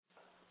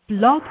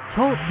Blog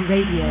Talk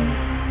Radio.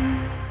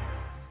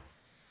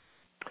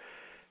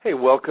 Hey,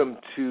 welcome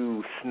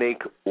to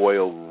Snake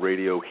Oil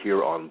Radio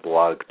here on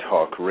Blog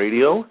Talk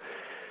Radio.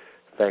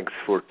 Thanks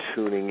for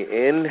tuning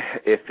in.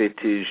 If it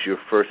is your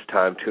first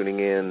time tuning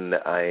in,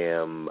 I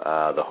am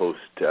the host,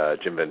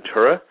 Jim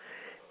Ventura,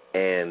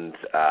 and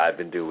we've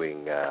been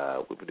doing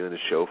the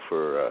show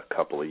for a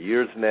couple of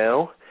years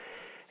now.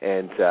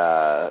 And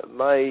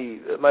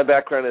my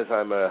background is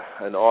I'm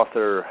an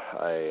author,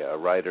 a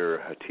writer,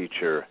 a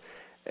teacher,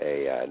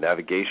 a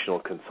navigational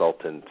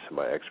consultant.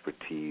 My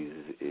expertise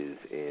is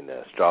in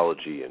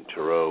astrology and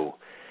tarot,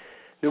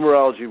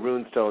 numerology,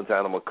 runestones,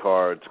 animal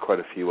cards, quite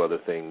a few other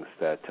things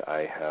that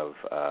I have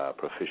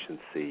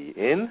proficiency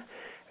in.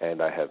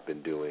 And I have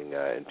been doing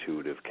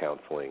intuitive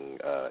counseling,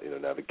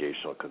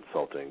 navigational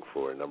consulting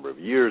for a number of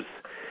years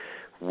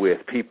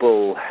with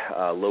people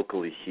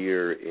locally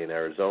here in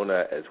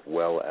Arizona, as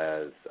well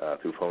as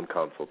through phone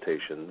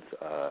consultations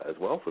as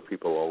well for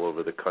people all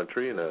over the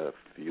country and a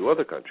few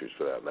other countries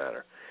for that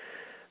matter.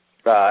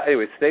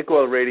 Anyway, Snake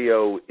Oil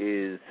Radio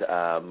is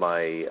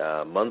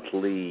my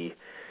monthly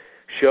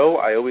show.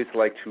 I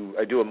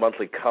do a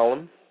monthly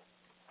column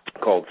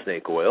called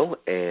Snake Oil,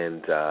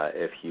 and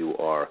if you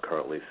are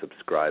currently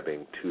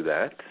subscribing to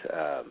that,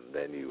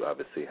 then you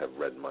obviously have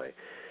read my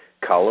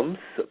columns,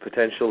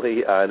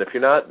 potentially. And if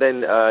you're not,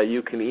 then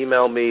you can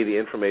email me. The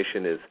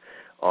information is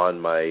on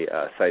my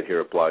site here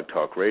at Blog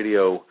Talk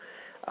Radio.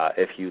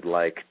 If you'd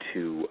like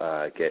to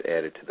get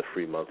added to the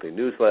free monthly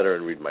newsletter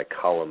and read my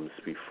columns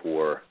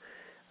before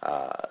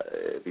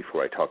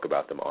I talk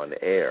about them on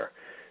air.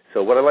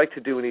 So what I like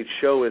to do in each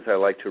show is I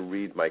like to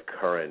read my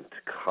current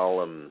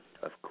column,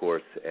 of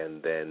course,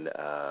 and then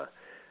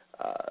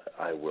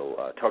I will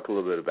talk a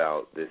little bit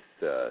about this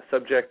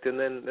subject, and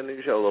then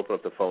usually I'll open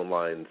up the phone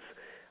lines.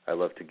 I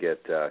love to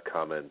get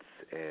comments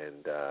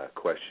and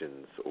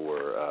questions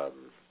or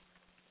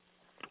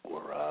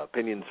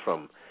opinions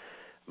from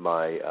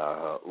my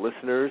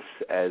listeners,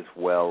 as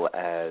well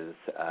as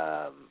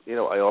I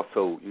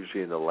also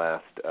usually in the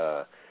last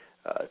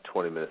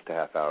 20 minutes to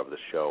half hour of the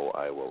show,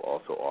 I will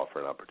also offer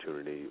an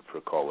opportunity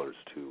for callers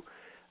to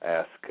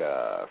ask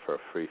for a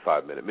free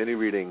 5-minute mini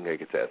reading. They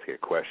get to ask a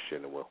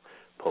question, and we'll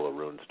pull a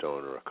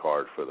runestone or a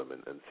card for them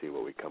and see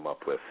what we come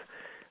up with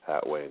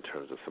that way in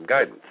terms of some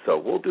guidance. So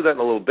we'll do that in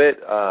a little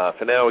bit.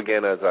 For now,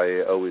 again, as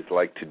I always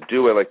like to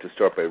do, I like to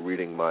start by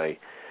reading my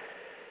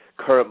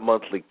current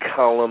monthly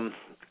column.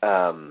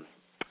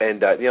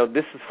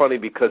 This is funny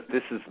because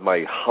this is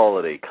my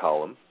holiday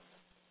column.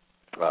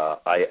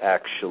 I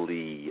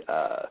actually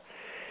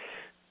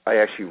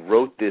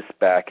wrote this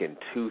back in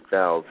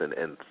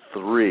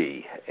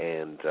 2003,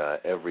 and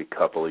every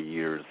couple of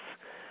years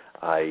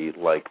I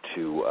like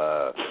to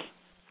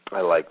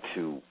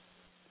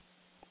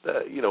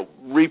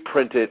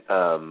reprint it.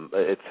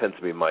 It tends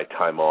to be my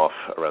time off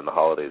around the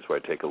holidays where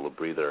I take a little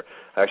breather.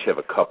 I actually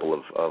have a couple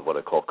of what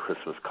I call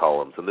Christmas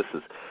columns, and this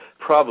is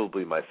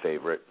probably my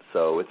favorite.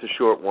 So it's a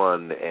short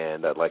one,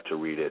 and I'd like to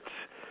read it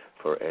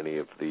for any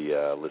of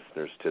the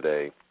listeners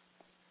today.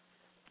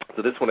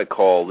 So this one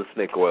this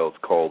Snake Oil is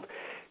called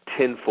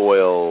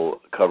Tinfoil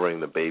Covering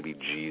the Baby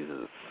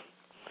Jesus.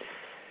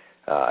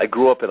 I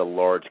grew up in a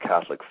large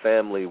Catholic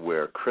family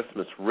where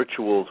Christmas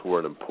rituals were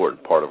an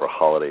important part of our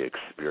holiday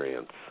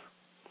experience.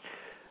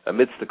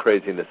 Amidst the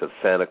craziness of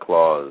Santa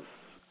Claus,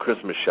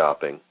 Christmas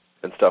shopping,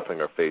 and stuffing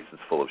our faces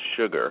full of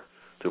sugar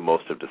through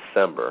most of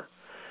December,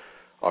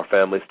 our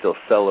family still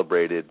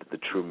celebrated the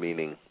true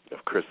meaning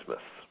of Christmas.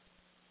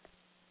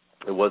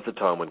 It was the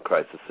time when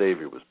Christ the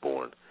Savior was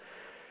born.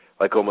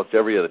 Like almost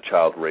every other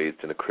child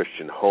raised in a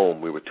Christian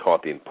home, we were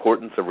taught the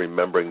importance of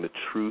remembering the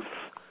truth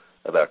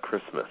about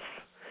Christmas.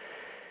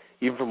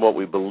 Even from what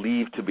we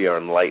believed to be our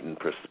enlightened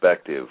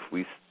perspective,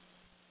 we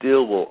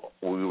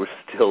were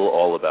still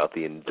all about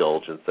the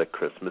indulgence that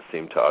Christmas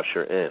seemed to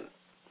usher in.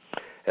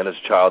 And as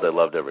a child, I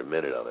loved every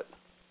minute of it.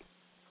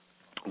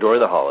 During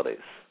the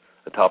holidays,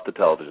 atop the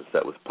television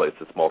set was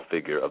placed a small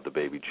figure of the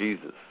baby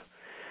Jesus.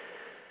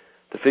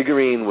 The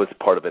figurine was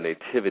part of a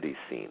nativity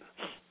scene.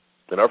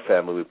 In our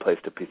family, we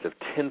placed a piece of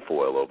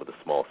tinfoil over the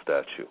small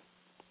statue.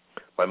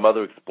 My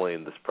mother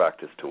explained this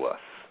practice to us.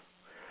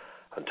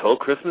 Until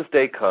Christmas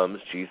Day comes,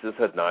 Jesus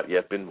had not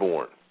yet been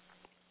born.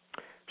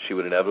 She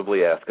would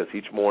inevitably ask us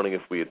each morning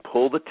if we had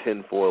pulled the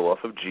tinfoil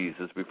off of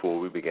Jesus before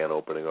we began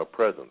opening our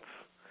presents.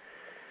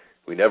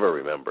 We never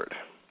remembered.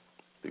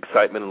 The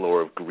excitement and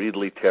lure of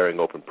greedily tearing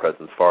open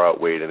presents far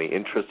outweighed any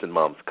interest in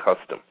Mom's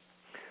custom.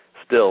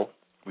 Still,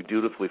 we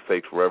dutifully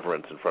faked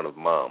reverence in front of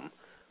Mom,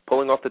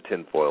 pulling off the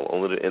tinfoil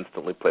only to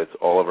instantly place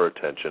all of our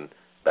attention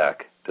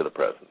back to the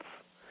presents.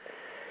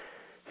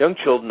 Young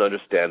children,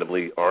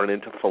 understandably, aren't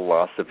into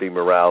philosophy,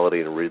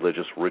 morality, and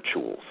religious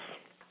rituals.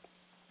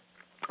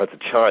 As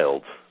a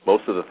child,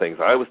 most of the things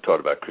I was taught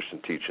about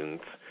Christian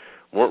teachings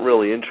weren't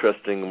really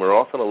interesting and were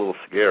often a little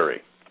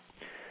scary.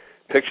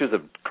 Pictures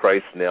of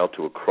Christ nailed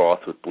to a cross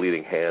with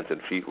bleeding hands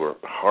and feet were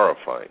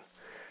horrifying.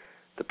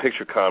 The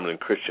picture common in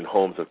Christian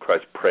homes of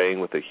Christ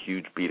praying with a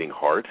huge beating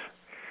heart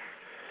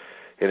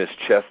in his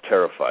chest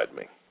terrified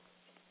me.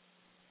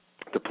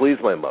 To please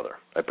my mother,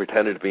 I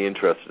pretended to be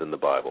interested in the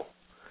Bible.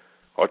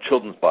 Our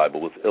children's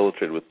Bible was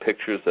illustrated with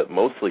pictures that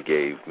mostly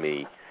gave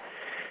me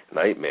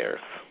nightmares.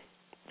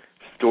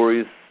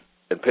 Stories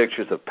and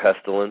pictures of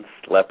pestilence,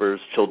 lepers,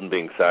 children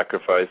being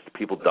sacrificed,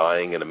 people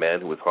dying, and a man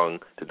who was hung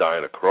to die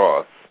on a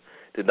cross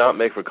did not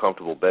make for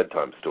comfortable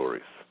bedtime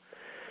stories.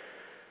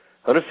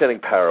 Understanding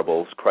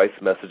parables,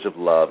 Christ's message of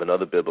love, and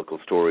other biblical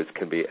stories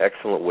can be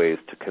excellent ways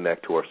to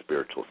connect to our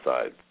spiritual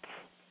sides.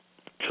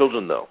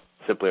 Children, though,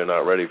 simply are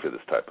not ready for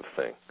this type of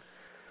thing.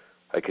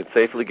 I can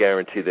safely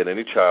guarantee that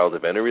any child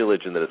of any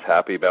religion that is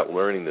happy about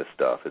learning this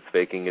stuff is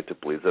faking it to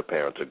please their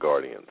parents or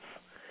guardians.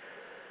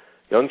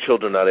 Young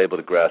children are not able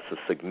to grasp the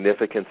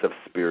significance of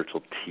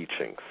spiritual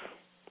teachings,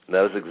 and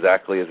that is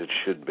exactly as it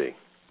should be.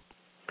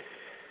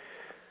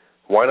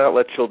 Why not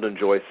let children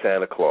enjoy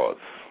Santa Claus,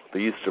 the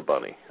Easter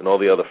Bunny, and all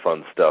the other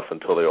fun stuff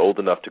until they're old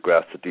enough to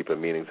grasp the deeper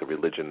meanings of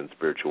religion and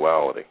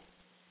spirituality?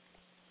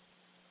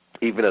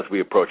 Even as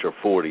we approach our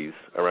 40s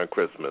around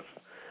Christmas,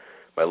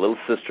 my little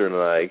sister and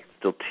I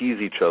still tease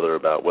each other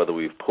about whether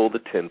we've pulled the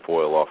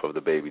tinfoil off of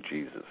the baby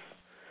Jesus.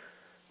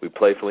 We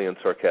playfully and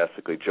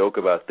sarcastically joke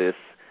about this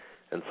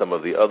and some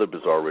of the other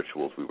bizarre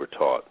rituals we were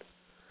taught.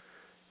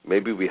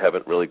 Maybe we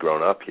haven't really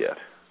grown up yet.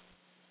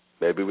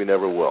 Maybe we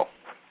never will.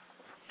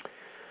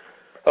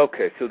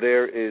 Okay, so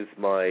there is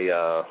my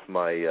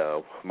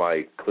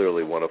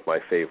clearly one of my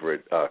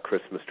favorite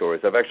Christmas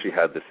stories. I've actually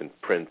had this in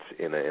print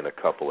in a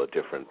couple of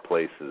different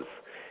places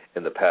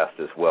in the past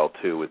as well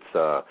too.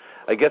 It's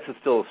I guess it's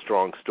still a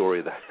strong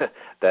story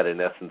that in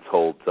essence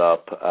holds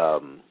up.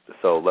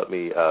 So let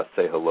me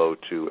say hello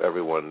to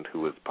everyone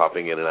who is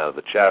popping in and out of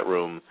the chat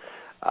room.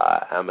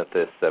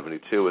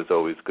 Amethyst72, is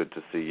always good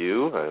to see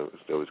you.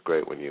 It's always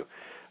great when you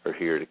are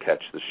here to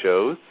catch the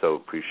shows. So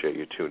appreciate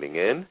you tuning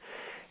in.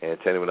 And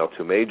to anyone else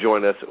who may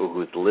join us or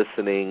who's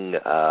listening,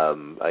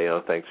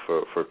 thanks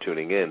for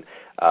tuning in.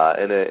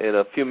 In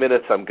a few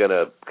minutes, I'm going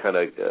to kind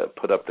of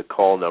put up the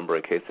call number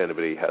in case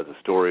anybody has a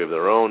story of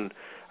their own,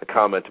 a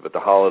comment about the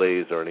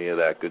holidays or any of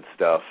that good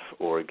stuff,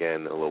 or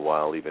again, a little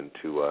while even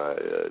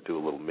to do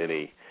a little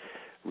mini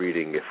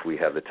reading if we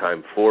have the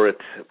time for it.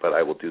 But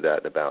I will do that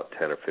in about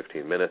 10 or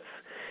 15 minutes.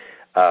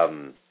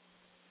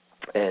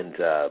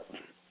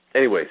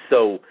 Anyway,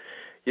 so.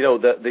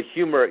 The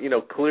humor,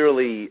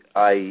 clearly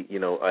I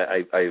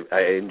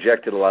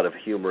injected a lot of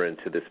humor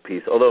into this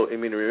piece, although,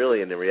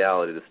 really, in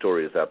reality, the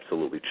story is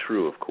absolutely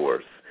true, of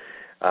course.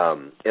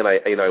 And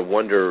I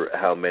wonder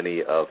how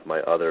many of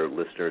my other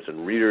listeners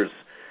and readers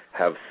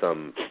have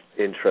some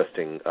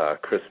interesting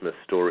Christmas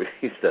stories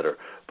that are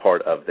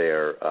part of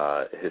their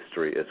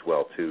history as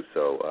well, too.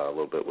 So a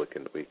little bit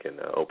we can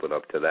open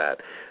up to that.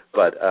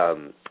 But,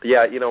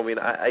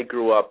 I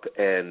grew up,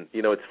 and,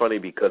 it's funny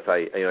because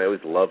I always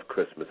loved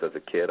Christmas as a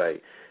kid.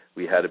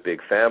 We had a big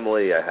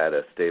family. I had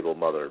a stable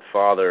mother and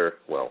father.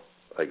 Well,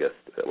 they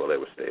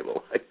were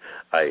stable.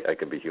 I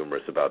can be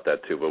humorous about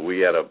that, too. But we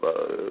had a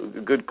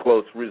good,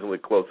 reasonably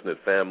close-knit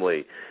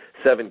family,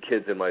 7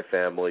 kids in my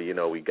family.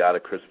 We got a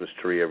Christmas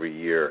tree every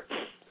year.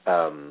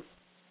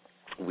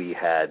 We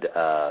had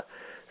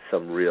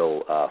some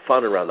real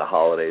fun around the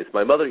holidays.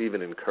 My mother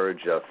even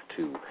encouraged us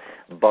to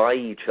buy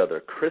each other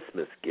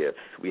Christmas gifts.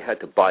 We had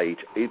to buy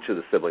each of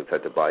the siblings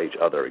had to buy each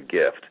other a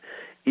gift,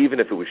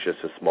 even if it was just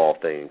a small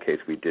thing in case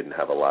we didn't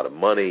have a lot of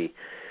money.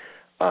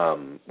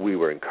 We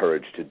were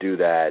encouraged to do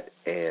that,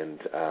 and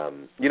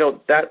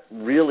that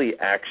really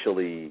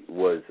actually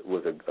was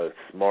a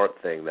smart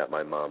thing that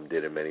my mom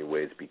did in many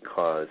ways,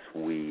 because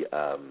we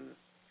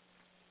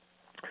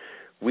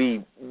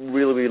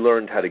really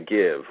learned how to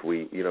give.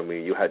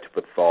 You had to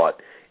put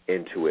thought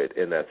into it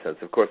in that sense.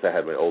 Of course, I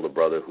had my older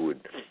brother who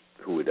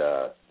would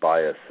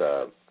buy us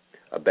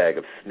a bag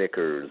of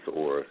Snickers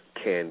or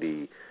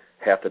candy.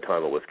 Half the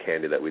time it was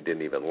candy that we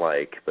didn't even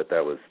like, but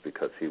that was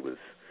because he was,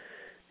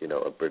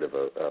 a bit of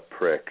a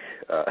prick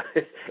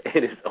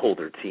in his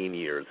older teen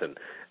years and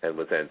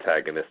was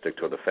antagonistic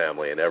toward the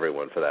family and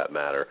everyone for that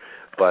matter.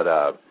 But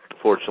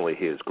fortunately,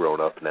 he has grown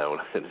up now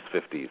in his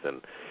 50s,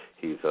 and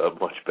he's a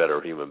much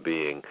better human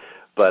being.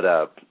 But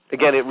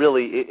again, it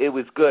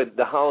was good.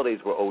 The holidays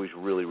were always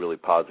really, really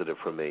positive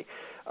for me.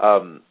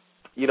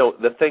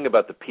 The thing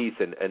about the piece,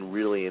 and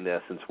really in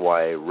essence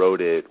why I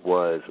wrote it,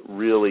 was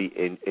really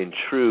in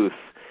truth,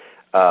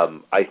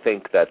 I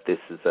think that this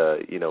is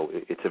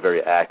it's a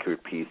very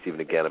accurate piece. Even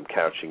again, I'm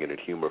couching it in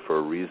humor for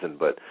a reason.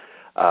 But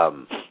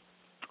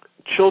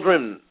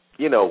children,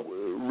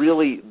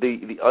 really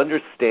the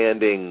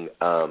understanding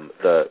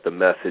the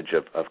message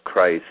of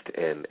Christ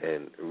and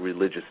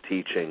religious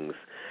teachings,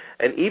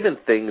 and even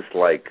things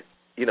like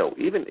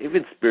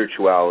even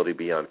spirituality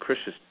beyond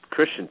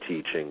Christian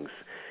teachings,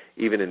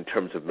 even in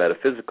terms of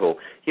metaphysical.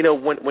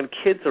 When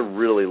kids are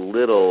really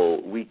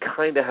little, we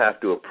kind of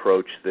have to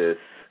approach this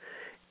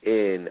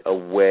in a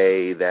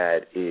way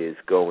that is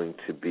going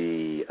to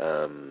be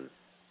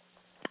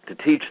to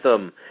teach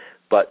them,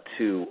 but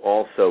to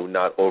also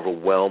not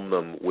overwhelm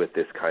them with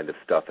this kind of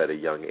stuff at a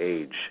young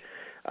age.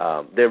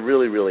 They're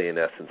really, really, in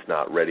essence,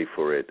 not ready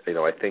for it.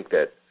 I think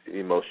that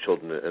most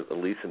children, at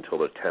least until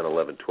they're 10,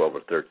 11, 12,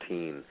 or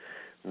 13,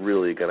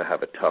 really going to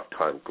have a tough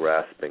time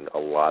grasping a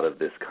lot of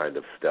this kind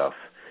of stuff.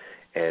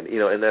 And,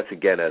 and that's,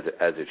 again, as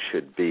it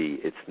should be.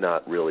 It's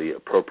not really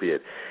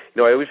appropriate.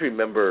 I always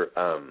remember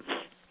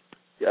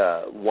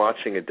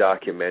watching a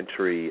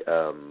documentary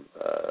a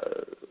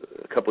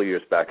couple of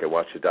years back. I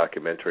watched a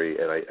documentary,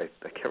 and I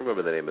can't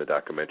remember the name of the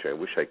documentary. I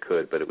wish I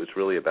could, but it was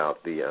really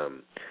about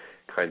the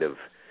kind of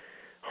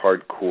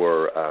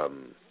hardcore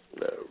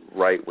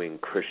right-wing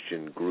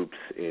Christian groups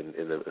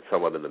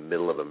somewhat in the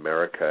middle of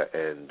America.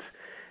 And,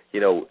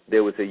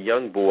 there was a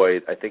young boy,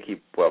 I think he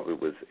probably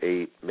was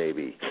 8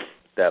 maybe,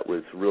 that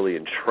was really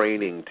in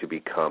training to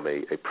become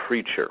a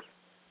preacher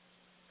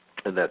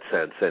in that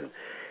sense. And,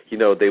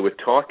 they were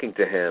talking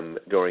to him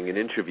during an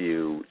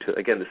interview to,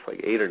 again, this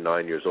like 8 or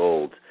 9 years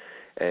old.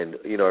 And,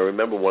 I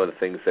remember one of the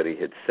things that he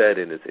had said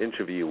in his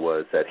interview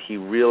was that he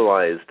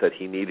realized that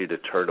he needed to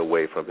turn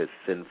away from his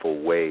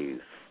sinful ways.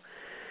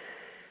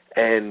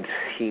 And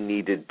he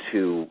needed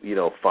to,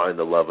 find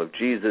the love of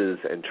Jesus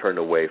and turn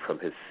away from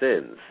his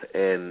sins.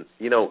 And,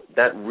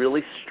 that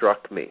really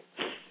struck me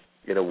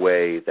in a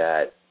way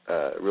that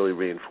really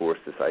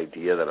reinforced this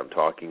idea that I'm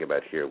talking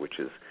about here, which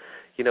is,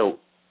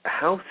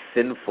 how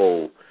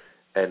sinful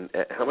and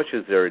how much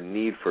is there a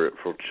need for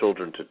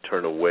children to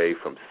turn away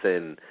from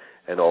sin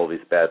and all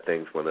these bad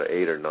things when they're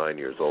 8 or 9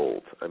 years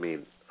old? I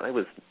mean, I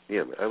was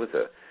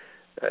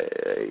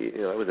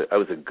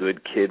a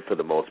good kid for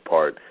the most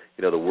part.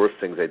 The worst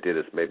things I did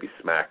is maybe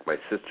smack my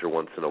sister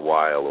once in a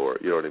while, or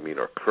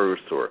or curse,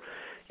 or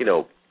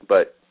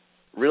but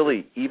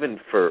really, even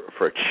for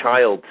a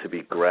child to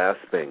be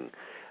grasping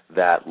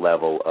that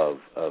level of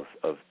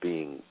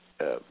being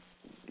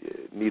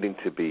needing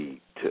to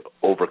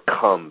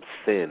overcome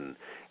sin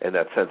in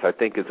that sense, I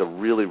think is a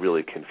really,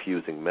 really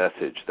confusing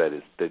message that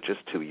they're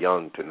just too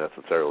young to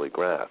necessarily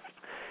grasp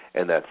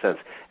in that sense.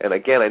 And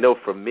again, I know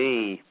for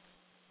me,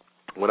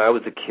 when I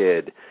was a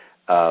kid,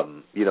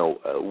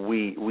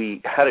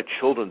 we had a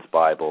children's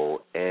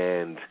Bible,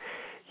 and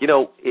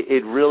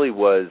it really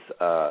was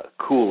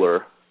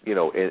cooler, in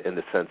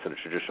the sense of a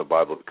traditional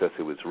Bible, because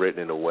it was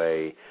written in a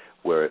way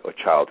where a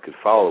child could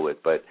follow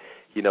it. But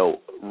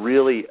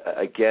really,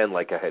 again,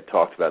 like I had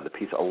talked about in the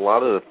piece, a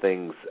lot of the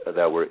things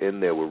that were in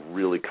there were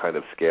really kind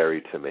of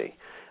scary to me.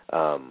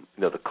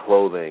 The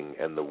clothing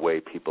and the way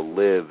people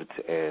lived,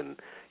 and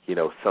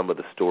some of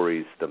the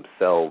stories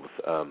themselves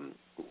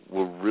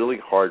were really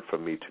hard for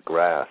me to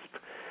grasp.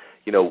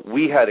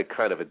 We had a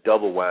kind of a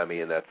double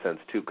whammy in that sense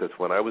too, because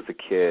when I was a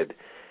kid,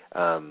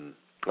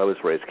 I was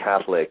raised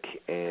Catholic,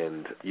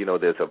 and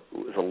there's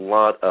a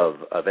lot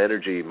of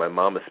energy. My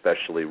mom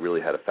especially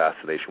really had a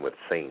fascination with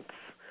saints,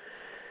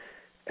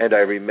 and I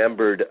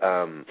remembered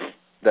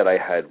that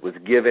I was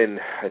given,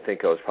 I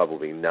think I was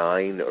probably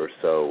 9 or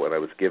so, and I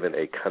was given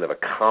a kind of a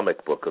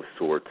comic book of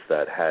sorts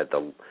that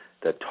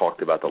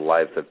talked about the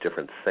lives of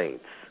different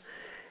saints.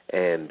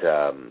 And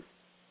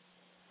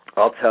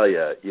I'll tell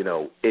you,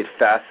 it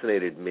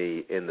fascinated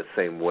me in the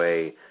same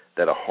way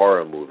that a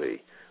horror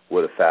movie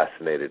would have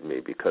fascinated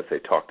me, because they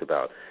talked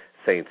about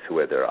saints who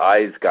had their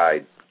eyes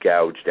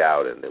gouged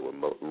out, and they were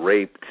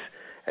raped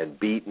and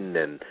beaten,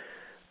 and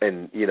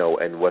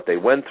what they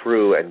went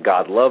through, and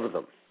God loved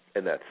them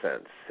in that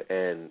sense.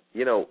 And,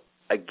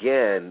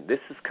 again, this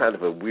is kind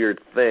of a weird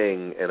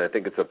thing, and I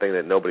think it's a thing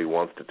that nobody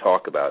wants to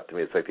talk about. To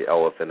me, it's like the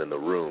elephant in the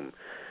room.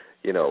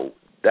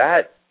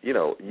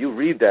 You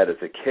read that as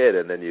a kid,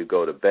 and then you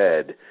go to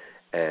bed,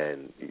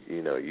 and,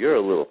 you're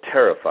a little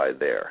terrified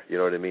there. You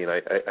know what I mean?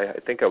 I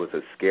think I was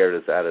as scared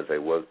as I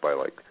was by,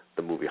 like,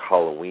 the movie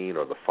Halloween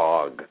or The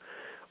Fog,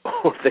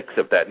 or things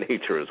of that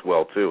nature as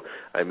well, too.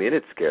 I mean,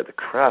 it scared the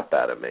crap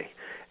out of me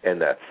in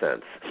that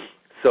sense.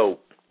 So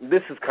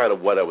this is kind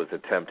of what I was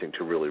attempting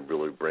to really,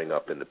 really bring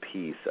up in the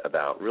piece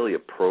about really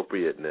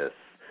appropriateness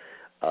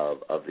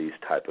of these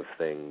type of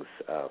things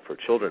for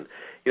children.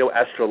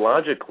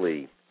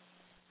 Astrologically,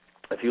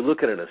 if you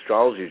look at an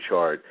astrology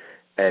chart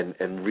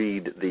and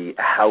read the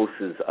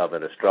houses of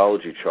an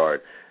astrology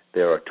chart,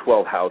 there are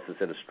 12 houses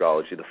in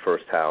astrology, the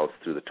first house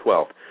through the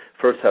 12th.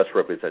 First house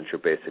represents your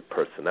basic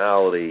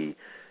personality,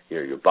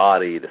 your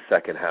body. The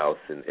second house,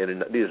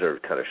 these are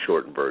kind of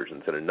shortened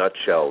versions. In a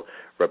nutshell,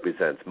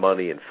 represents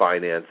money and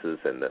finances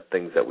and the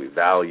things that we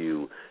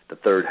value. The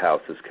third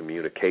house is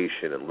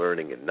communication and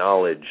learning and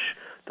knowledge.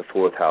 The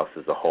fourth house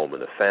is the home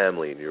and the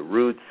family and your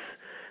roots.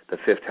 The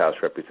fifth house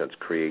represents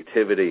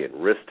creativity and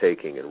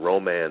risk-taking and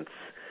romance.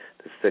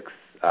 The sixth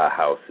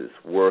house is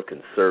work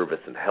and service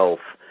and health,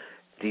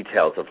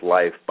 details of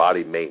life,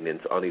 body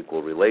maintenance,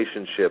 unequal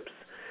relationships.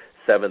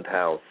 Seventh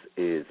house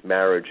is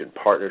marriage and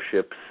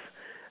partnerships.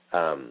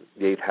 The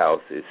eighth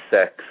house is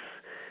sex,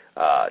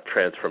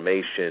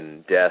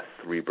 transformation, death,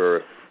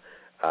 rebirth,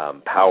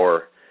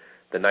 power.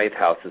 The ninth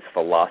house is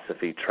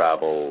philosophy,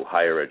 travel,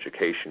 higher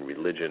education,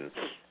 religion.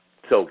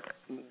 So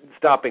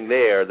stopping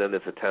there, then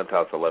there's a 10th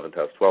house, 11th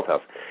house, 12th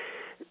house.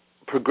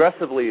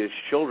 Progressively as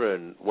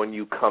children, when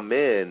you come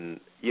in,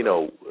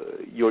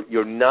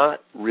 you're not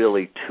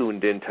really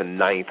tuned into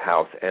ninth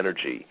house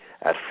energy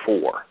at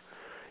 4.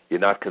 You're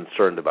not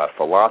concerned about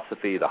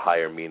philosophy, the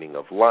higher meaning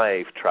of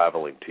life,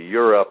 traveling to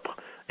Europe,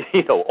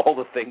 all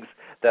the things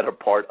that are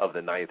part of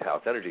the ninth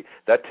house energy.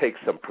 That takes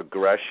some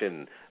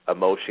progression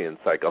emotionally and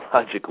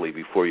psychologically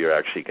before you're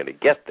actually going to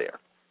get there.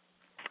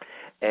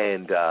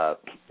 And,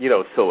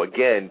 so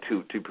again,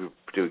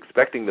 to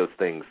expecting those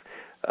things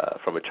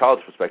from a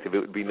child's perspective, it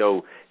would be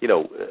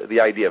the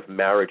idea of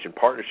marriage and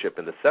partnership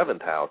in the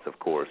seventh house, of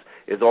course,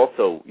 is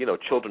also,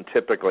 children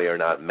typically are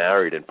not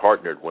married and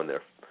partnered when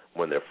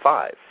they're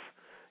 5.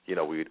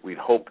 We'd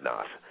hope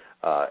not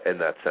in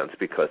that sense,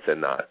 because they're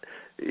not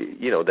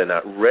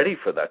ready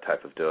for that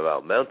type of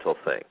developmental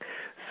thing.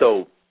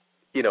 So,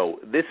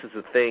 this is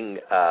the thing,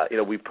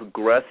 we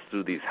progress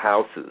through these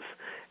houses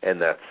in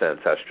that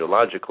sense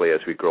astrologically as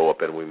we grow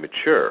up and we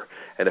mature.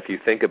 And if you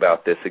think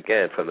about this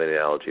again from the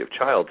analogy of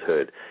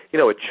childhood,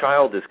 a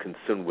child is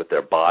consumed with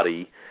their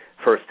body,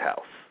 first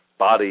house.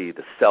 Body,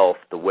 the self,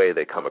 the way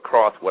they come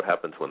across, what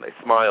happens when they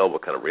smile,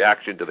 what kind of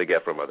reaction do they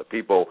get from other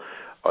people,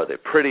 are they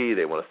pretty,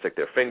 they want to stick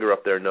their finger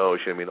up their nose,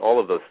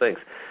 all of those things.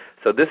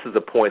 So this is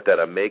the point that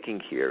I'm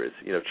making here is,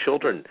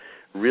 children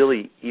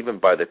really, even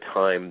by the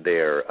time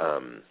they're,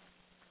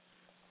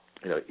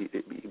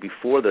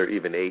 before they're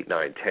even 8,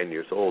 9, 10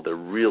 years old, they're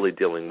really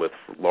dealing with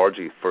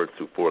largely first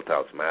through fourth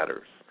house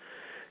matters.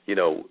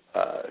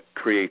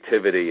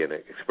 Creativity and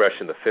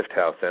expression, the fifth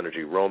house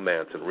energy,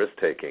 romance and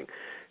risk-taking,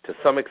 to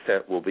some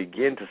extent will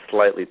begin to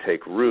slightly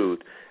take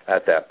root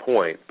at that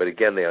point, but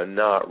again, they are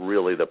not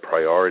really the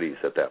priorities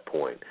at that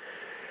point.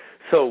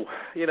 So,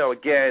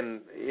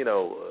 again,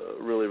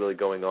 really, really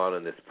going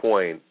on this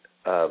point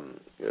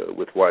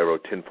with why I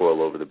wrote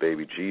Tinfoil over the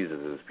baby Jesus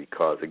is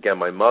because, again,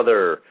 my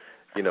mother,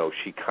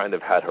 she kind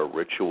of had her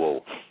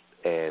ritual,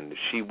 and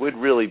she would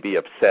really be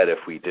upset if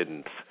we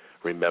didn't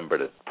remember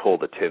to pull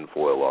the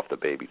tinfoil off the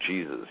baby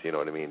Jesus, you know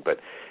what I mean? But,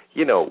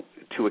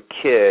 to a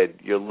kid,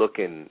 you're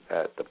looking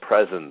at the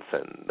presents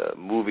and the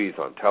movies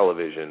on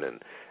television,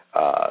 and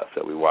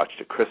so we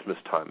watched at Christmas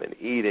time and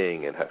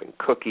eating and having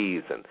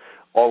cookies and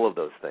all of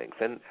those things,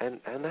 and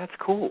that's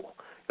cool.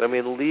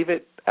 Leave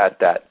it at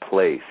that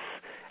place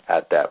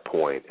at that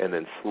point, and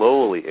then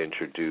slowly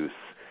introduce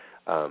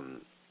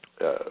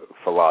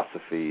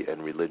philosophy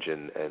and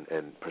religion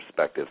and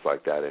perspectives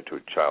like that into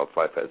a child's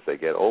life as they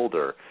get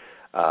older,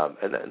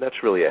 and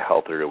that's really a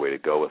healthier way to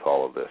go with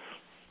all of this.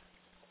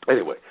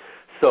 Anyway,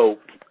 so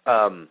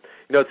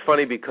it's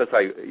funny because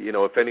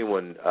if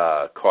anyone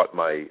caught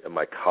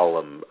my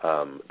column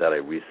that I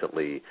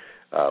recently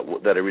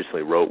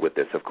wrote with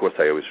this, of course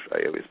I always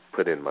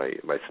put in my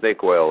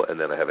snake oil, and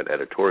then I have an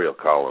editorial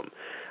column.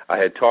 I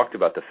had talked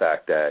about the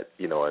fact that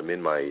I'm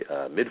in my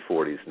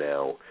mid-40s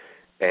now,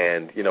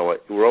 and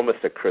we're almost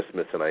at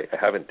Christmas, and I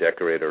haven't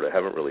decorated or I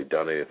haven't really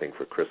done anything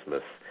for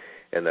Christmas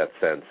in that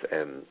sense.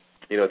 And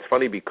it's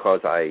funny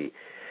because I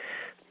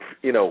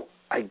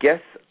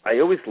guess I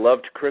always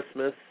loved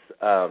Christmas,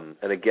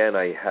 and again,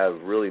 I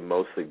have really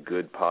mostly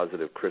good,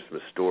 positive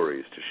Christmas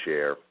stories to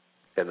share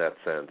in that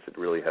sense. It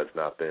really has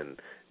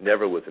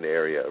never was an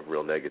area of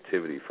real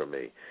negativity for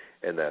me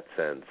in that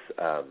sense.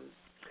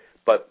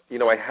 But,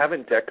 I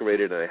haven't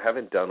decorated and I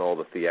haven't done all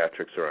the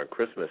theatrics around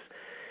Christmas.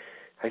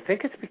 I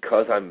think it's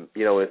because I'm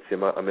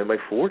in my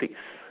 40s.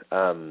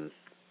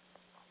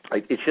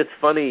 It's just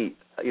funny,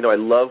 I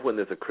love when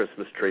there's a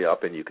Christmas tree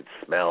up and you could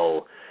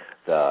smell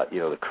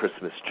the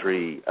Christmas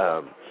tree.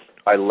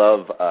 I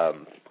love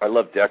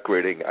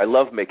decorating. I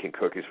love making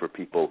cookies for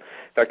people.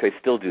 In fact, I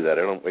still do that.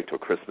 I don't wait till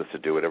Christmas to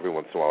do it. Every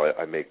once in a while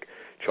I make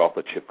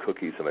chocolate chip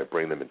cookies and I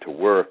bring them into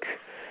work,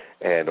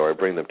 or I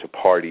bring them to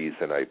parties,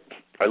 and I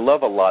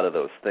love a lot of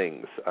those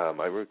things.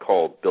 I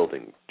recall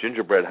building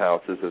gingerbread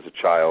houses as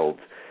a child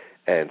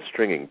and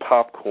stringing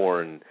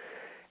popcorn,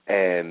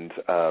 and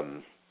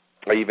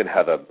I even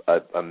have a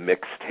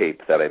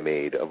mixtape that I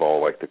made of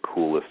all the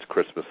coolest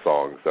Christmas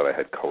songs that I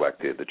had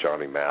collected, the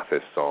Johnny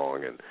Mathis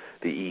song and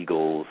the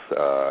Eagles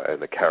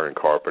and the Karen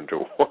Carpenter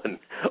one,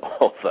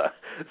 all the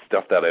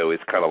stuff that I always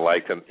kind of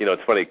liked. And,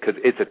 it's funny because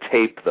it's a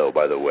tape, though,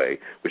 by the way,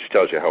 which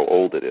tells you how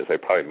old it is. I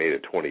probably made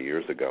it 20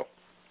 years ago.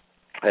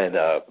 And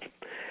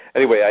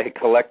anyway, I had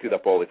collected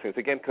up all these things,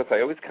 again, because I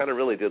always kind of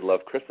really did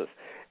love Christmas.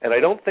 And I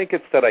don't think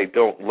it's that I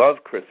don't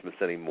love Christmas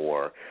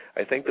anymore.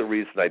 I think the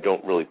reason I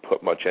don't really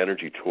put much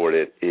energy toward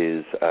it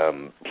is,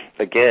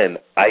 again,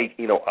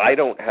 I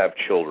don't have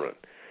children.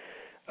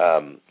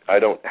 I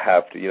don't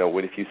have to,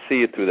 if you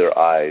see it through their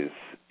eyes,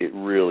 it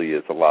really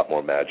is a lot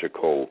more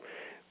magical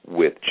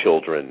with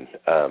children.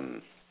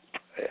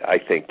 I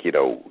think,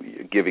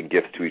 giving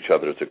gifts to each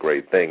other is a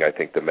great thing. I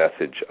think the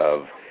message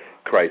of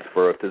Christ's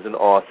birth is an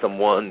awesome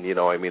one.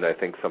 I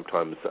think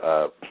sometimes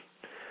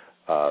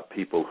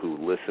people who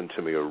listen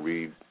to me or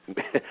read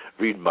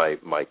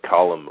my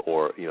column,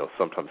 or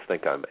sometimes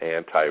think I'm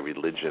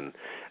anti-religion,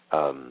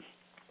 and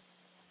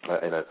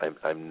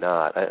I'm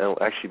not.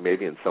 Actually,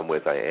 maybe in some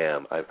ways I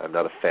am. I'm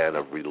not a fan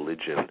of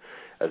religion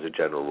as a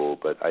general rule,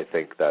 but I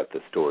think that the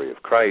story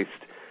of Christ,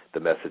 the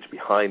message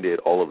behind it,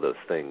 all of those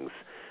things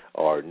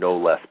are no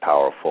less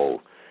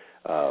powerful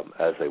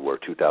as they were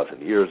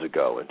 2,000 years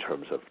ago in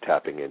terms of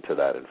tapping into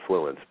that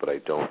influence. But I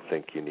don't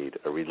think you need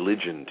a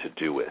religion to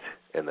do it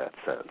in that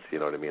sense. You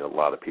know what I mean? A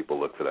lot of people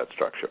look for that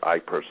structure. I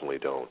personally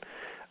don't.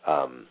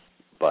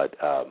 But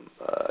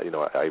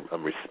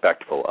I'm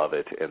respectful of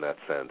it in that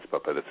sense.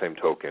 But by the same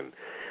token,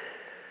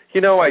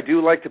 I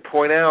do like to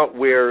point out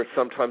where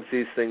sometimes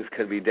these things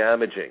can be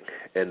damaging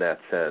in that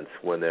sense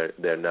when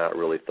they're not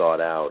really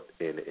thought out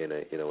in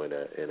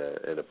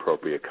an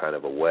appropriate kind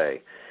of a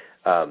way.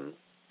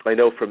 I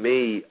know for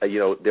me,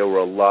 there were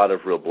a lot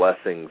of real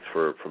blessings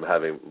from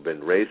having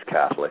been raised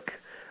Catholic,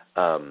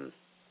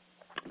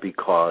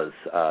 because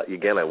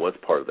again, I was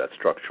part of that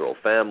structural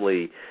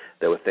family.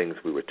 There were things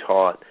we were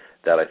taught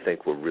that I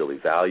think were really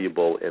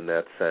valuable in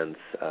that sense.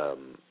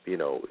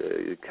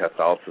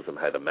 Catholicism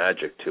had a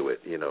magic to it.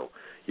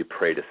 You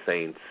pray to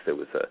saints. There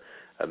was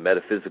a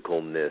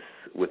metaphysicalness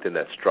within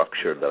that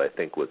structure that I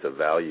think was of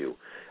value.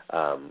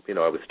 I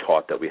was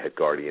taught that we had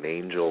guardian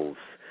angels.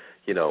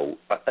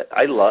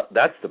 I love,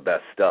 that's the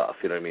best stuff.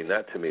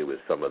 That to me was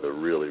some of the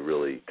really,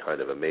 really kind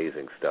of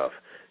amazing stuff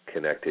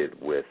connected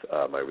with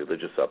my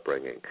religious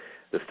upbringing.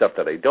 The stuff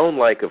that I don't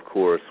like, of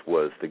course,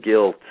 was the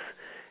guilt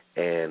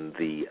and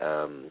the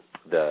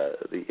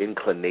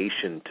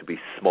inclination to be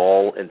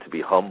small and to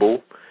be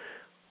humble.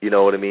 You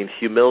know what I mean?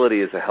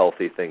 Humility is a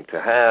healthy thing to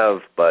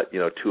have, but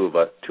too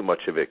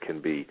much of it can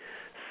be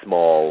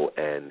small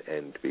and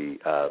be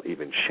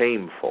even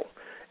shameful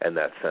in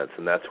that sense.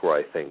 And that's where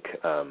I think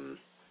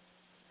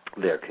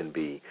there can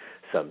be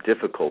some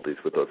difficulties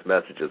with those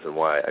messages, and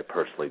why I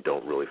personally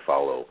don't really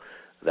follow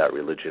that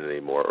religion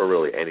anymore, or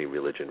really any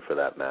religion for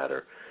that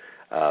matter.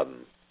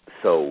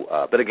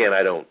 But again,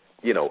 I don't.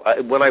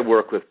 When I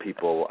work with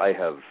people, I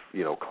have,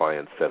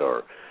 clients that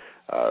are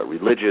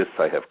religious.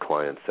 I have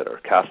clients that are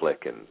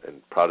Catholic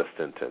and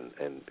Protestant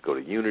and go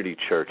to unity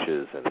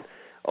churches and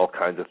all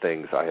kinds of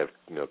things. I have,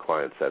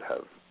 clients that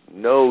have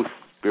no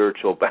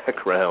spiritual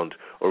background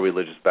or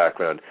religious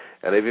background,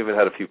 and I've even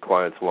had a few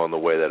clients along the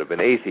way that have been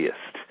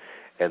atheist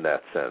in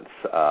that sense.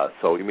 I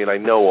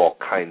know all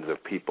kinds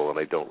of people, and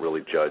I don't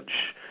really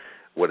judge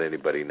what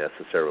anybody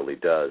necessarily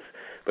does.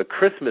 But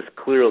Christmas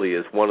clearly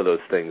is one of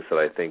those things that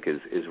I think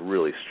is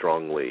really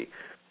strongly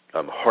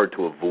hard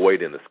to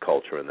avoid in this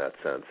culture in that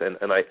sense.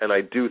 And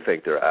I do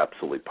think there are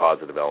absolutely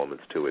positive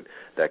elements to it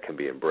that can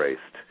be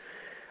embraced.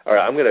 All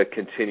right, I'm going to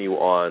continue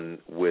on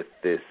with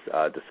this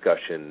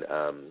discussion.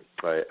 I'm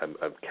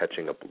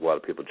catching up a lot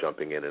of people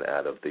jumping in and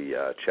out of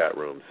the chat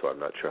room, so I'm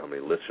not sure how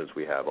many listeners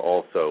we have.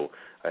 Also,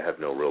 I have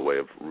no real way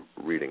of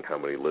reading how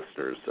many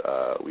listeners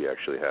we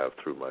actually have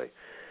through my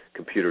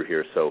computer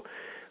here. So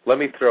let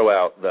me throw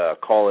out the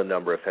call-in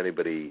number if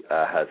anybody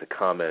has a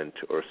comment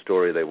or a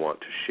story they want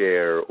to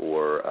share,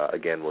 or,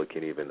 again, we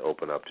can even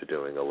open up to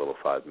doing a little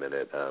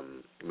 5-minute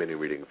mini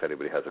reading if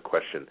anybody has a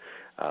question.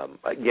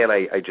 Again,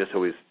 I just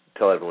always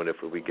tell everyone if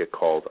we get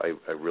called, I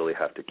really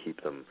have to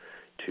keep them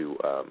to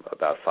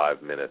about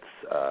 5 minutes.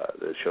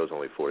 The show's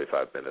only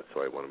 45 minutes,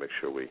 so I want to make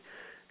sure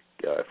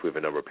if we have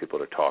a number of people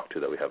to talk to,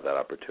 that we have that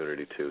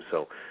opportunity to.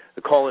 So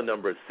the call-in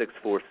number is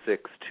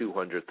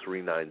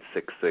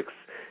 646-200-3966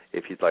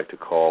 if you'd like to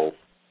call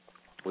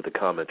with a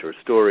comment or a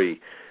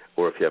story,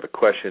 or if you have a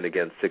question,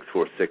 again,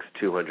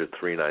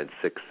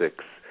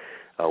 646-200-3966.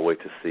 I'll wait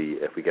to see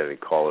if we get any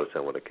callers. I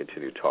want to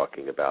continue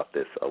talking about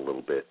this a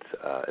little bit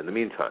in the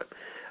meantime.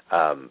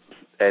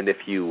 And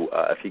if you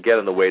get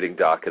on the waiting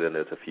docket and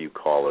there's a few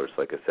callers,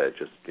 like I said,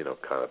 just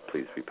kind of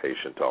please be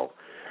patient.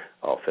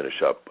 I'll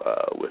finish up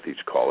with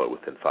each caller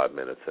within 5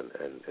 minutes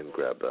and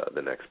grab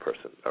the next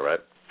person. All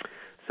right.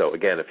 So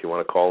again, if you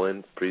want to call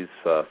in, please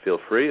feel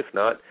free. If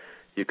not,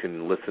 you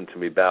can listen to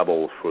me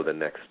babble for the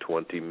next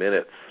 20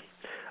 minutes.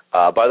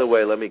 By the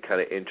way, let me kind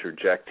of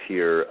interject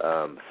here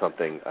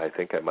something I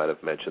think I might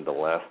have mentioned the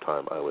last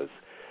time I was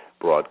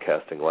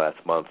broadcasting last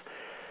month.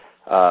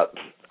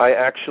 I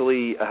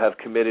actually have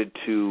committed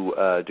to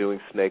doing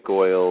Snake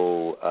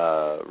Oil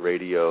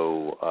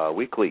Radio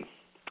weekly.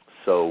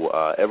 So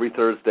every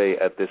Thursday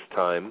at this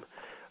time,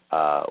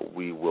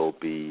 we will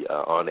be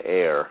on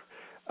air.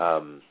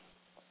 Of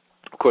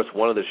course,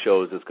 one of the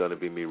shows is going to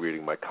be me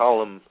reading my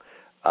column.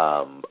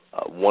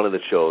 One of the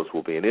shows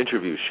will be an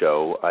interview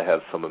show. I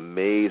have some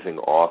amazing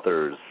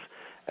authors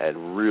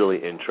and really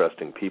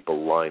interesting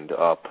people lined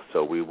up,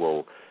 so we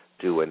will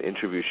do an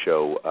interview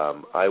show.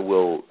 I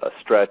will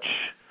stretch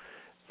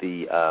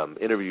the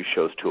interview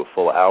shows to a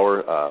full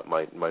hour.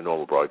 My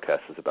normal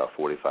broadcast is about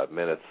 45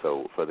 minutes,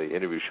 so for the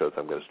interview shows,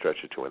 I'm going to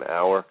stretch it to an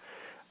hour.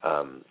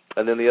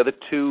 And then the other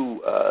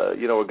two, are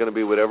going to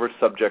be whatever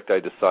subject I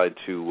decide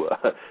to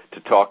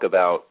talk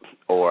about,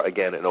 or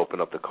again, and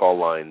open up the call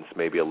lines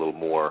maybe a little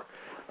more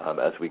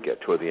as we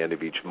get toward the end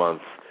of each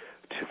month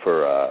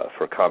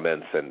for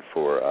comments and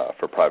for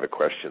private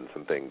questions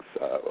and things,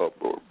 for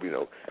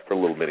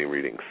little mini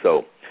readings.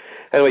 So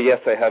anyway, yes,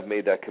 I have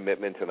made that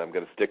commitment, and I'm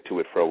going to stick to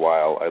it for a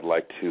while. I'd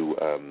like to.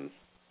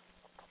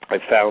 I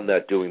found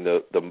that doing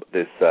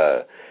this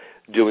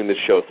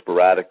show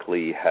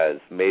sporadically has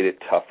made it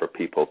tough for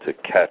people to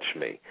catch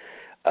me,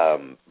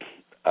 on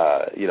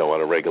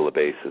a regular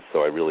basis.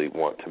 So I really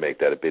want to make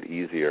that a bit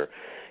easier.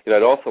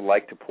 I'd also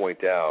like to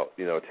point out,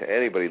 to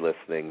anybody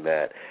listening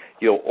that,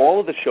 all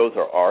of the shows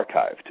are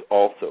archived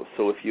also.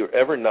 So if you're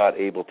ever not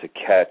able to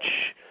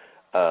catch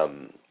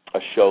a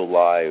show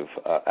live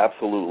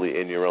absolutely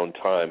in your own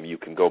time, you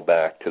can go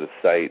back to the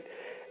site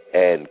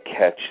and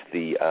catch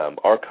the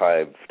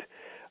archived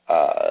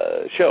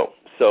show.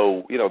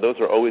 So, those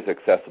are always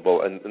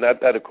accessible, and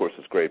that, of course,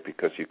 is great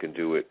because you can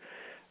do it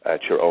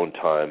at your own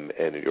time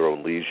and at your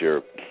own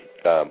leisure.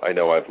 I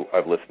know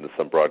I've listened to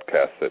some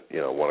broadcasts at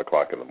 1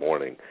 o'clock in the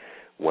morning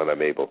when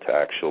I'm able to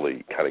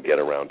actually kind of get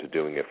around to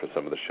doing it for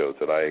some of the shows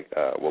that I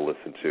will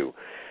listen to.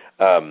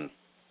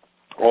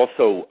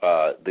 Also,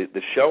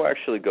 the show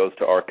actually goes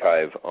to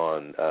archive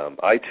on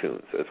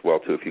iTunes as well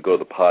too. If you go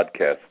to the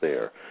podcast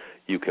there,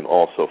 you can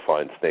also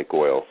find Snake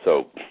Oil.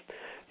 So,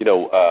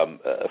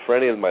 for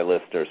any of my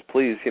listeners,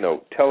 please,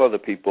 tell other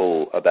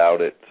people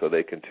about it so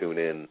they can tune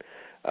in.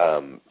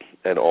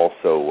 And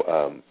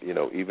also,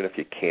 even if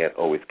you can't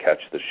always catch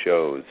the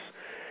shows,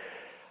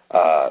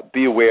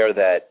 be aware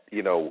that,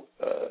 you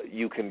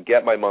can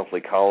get my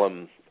monthly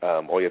column.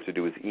 All you have to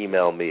do is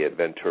email me at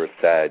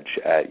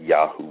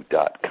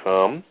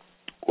venturasag@yahoo.com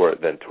or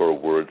at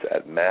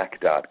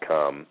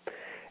venturawords@mac.com.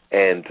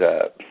 And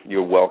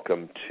you're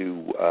welcome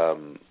to,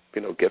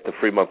 get the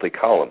free monthly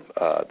column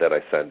that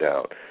I send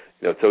out.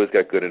 It's always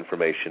got good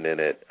information in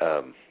it.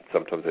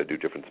 Sometimes I do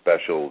different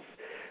specials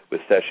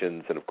with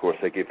sessions, and of course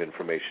I give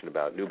information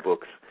about new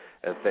books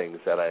and things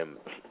that I'm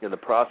in the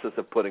process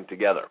of putting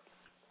together.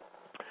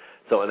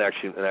 So in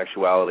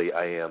actuality,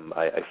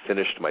 I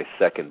finished my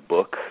second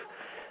book,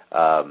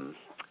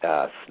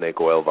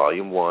 Snake Oil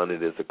Volume 1.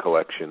 It is a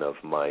collection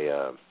of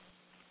my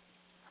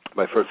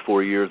first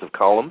 4 years of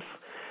columns,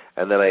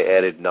 and then I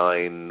added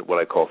 9 what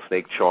I call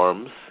snake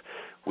charms,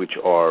 which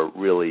are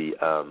really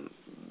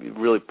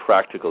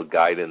practical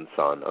guidance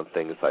on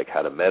things like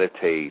how to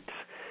meditate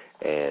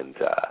and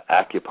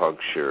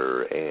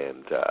acupuncture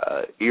and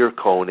ear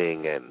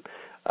coning and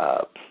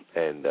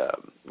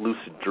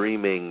lucid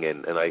dreaming,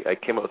 and I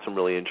came up with some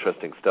really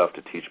interesting stuff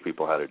to teach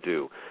people how to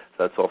do.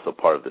 So that's also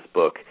part of this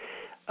book.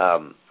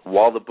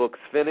 While the book's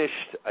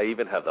finished, I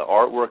even have the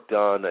artwork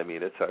done. I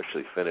mean, it's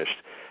actually finished.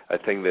 I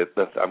think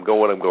that I'm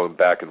going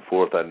back and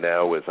forth on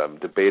now is I'm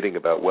debating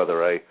about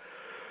whether I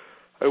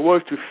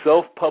want to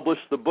self-publish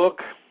the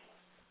book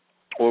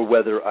or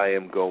whether I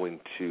am going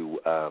to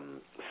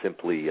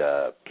simply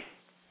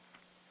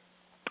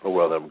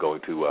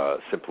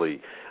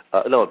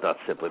no, not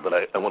simply, but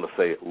I want to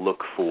say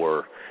look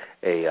for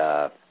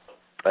a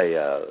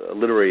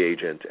literary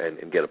agent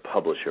and get a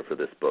publisher for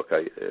this book.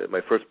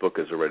 My first book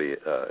is already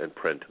in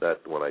print.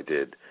 That one I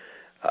did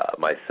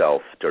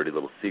myself, Dirty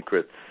Little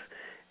Secrets,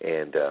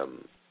 and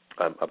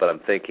but I'm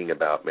thinking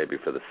about maybe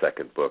for the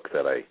second book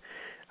that I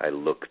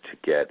look to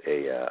get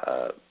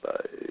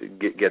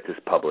get this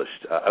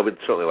published. I would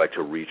certainly like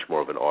to reach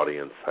more of an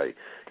audience. A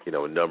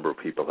number of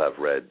people have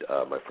read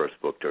my first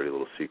book, Dirty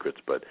Little Secrets,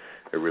 but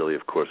I really,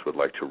 of course, would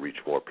like to reach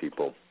more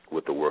people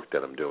with the work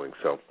that I'm doing.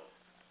 So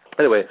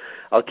anyway,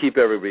 I'll keep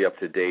everybody up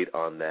to date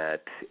on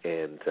that,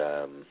 and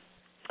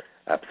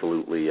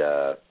absolutely,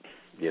 so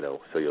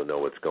you'll know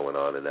what's going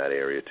on in that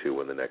area, too,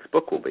 when the next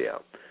book will be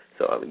out.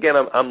 So, again,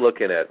 I'm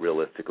looking at,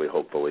 realistically,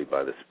 hopefully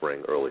by the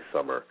spring, early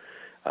summer,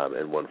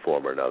 in one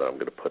form or another, I'm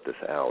going to put this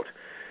out.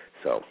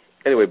 So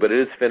anyway, but it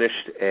is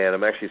finished, and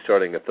I'm actually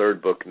starting a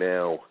third book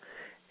now,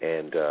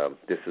 and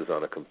this is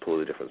on a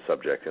completely different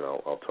subject, and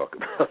I'll talk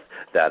about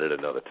that at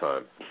another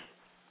time.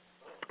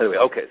 Anyway,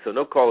 okay, so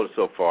no callers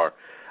so far,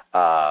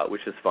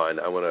 which is fine.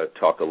 I want to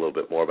talk a little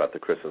bit more about the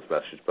Christmas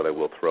message, but I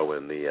will throw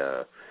in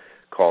the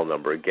call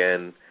number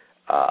again.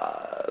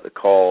 The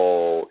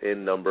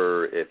call-in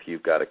number, if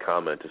you've got a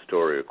comment, a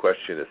story, or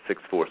question, is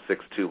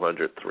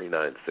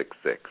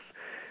 646-200-3966.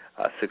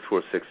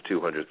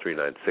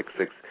 646-200-3966.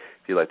 If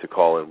you'd like to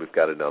call in, we've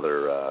got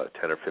another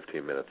 10 or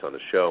 15 minutes on the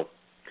show.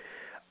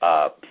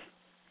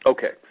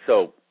 Okay,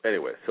 so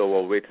anyway, so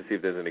we'll wait to see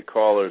if there's any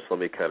callers. Let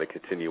me kind of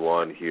continue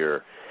on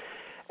here.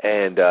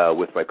 And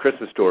with my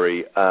Christmas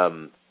story,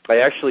 I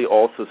actually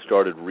also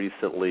started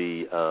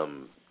recently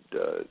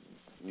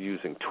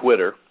using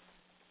Twitter.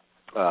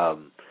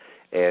 And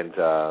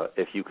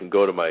if you can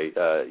go to my,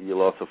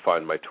 you'll also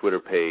find my Twitter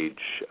page.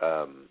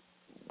 I'm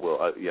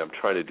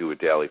trying to do a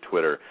daily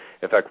Twitter.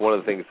 In fact, one of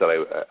the things that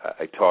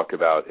I talk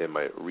about in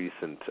my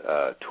recent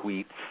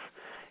tweets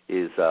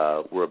is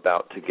we're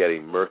about to get a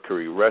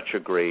Mercury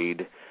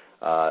retrograde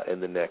in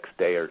the next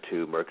day or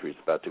two. Mercury's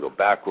about to go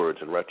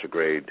backwards and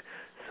retrograde,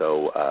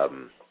 so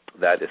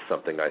that is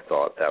something I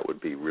thought that would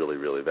be really,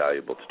 really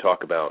valuable to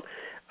talk about.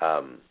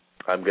 I'm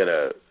going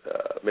to,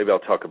 maybe I'll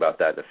talk about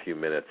that in a few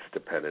minutes,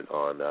 depending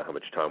on how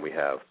much time we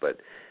have, but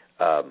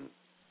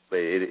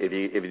if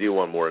you do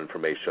want more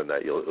information on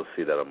that, you'll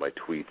see that on my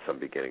tweets. I'm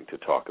beginning to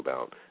talk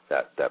about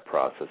that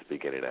process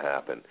beginning to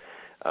happen.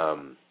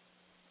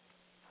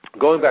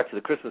 Going back to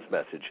the Christmas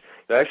message,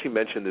 I actually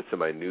mentioned this in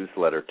my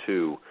newsletter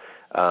too.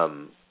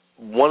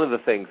 One of the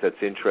things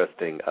that's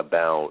interesting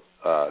about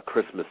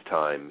Christmas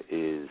time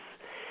is,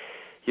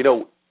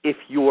 if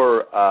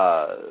you're,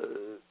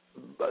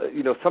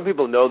 some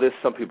people know this,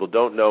 some people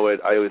don't know it.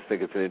 I always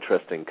think it's an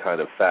interesting kind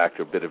of fact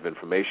or bit of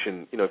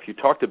information. If you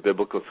talk to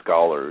biblical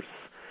scholars,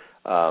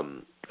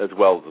 as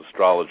well as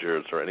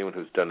astrologers or anyone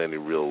who's done any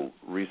real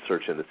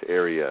research in this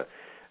area,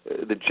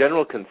 the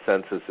general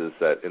consensus is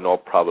that in all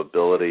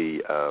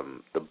probability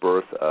the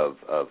birth of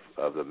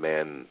the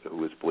man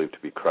who is believed to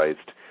be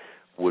Christ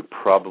would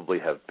probably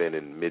have been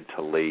in mid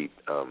to late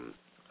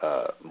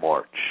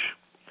March.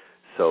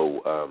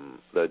 So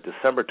the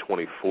December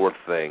 24th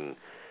thing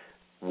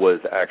was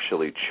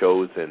actually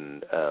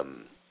chosen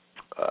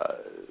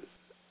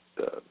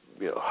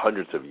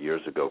hundreds of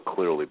years ago,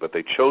 clearly, but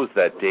they chose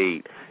that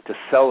date to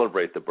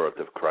celebrate the birth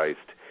of Christ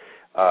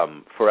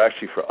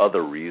for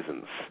other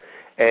reasons.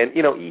 And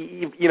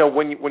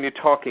when you're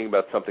talking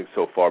about something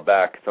so far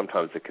back,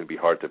 sometimes it can be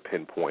hard to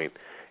pinpoint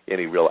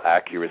any real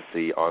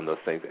accuracy on those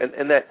things,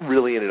 and that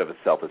really in and of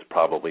itself is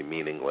probably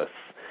meaningless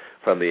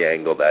from the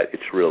angle that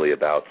it's really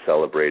about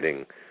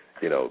celebrating,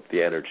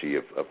 the energy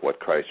of what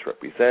Christ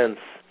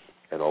represents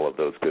and all of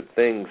those good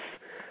things.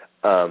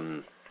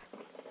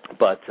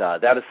 But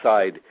that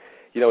aside,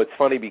 it's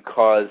funny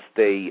because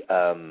they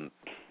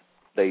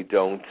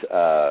don't,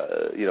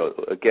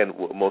 again,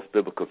 most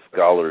biblical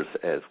scholars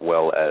as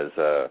well as,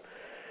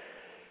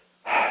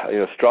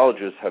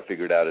 astrologers have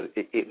figured out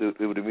it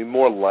would be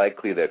more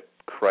likely that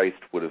Christ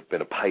would have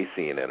been a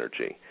Piscean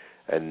energy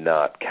and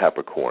not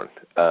Capricorn.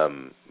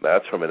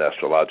 That's from an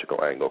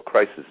astrological angle.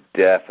 Christ is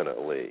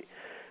definitely,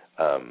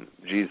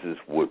 Jesus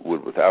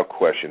would without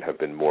question have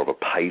been more of a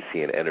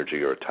Piscean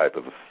energy or a type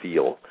of a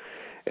feel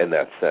in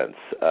that sense.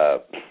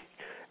 The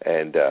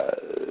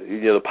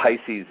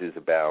Pisces is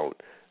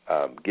about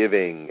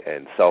giving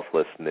and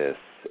selflessness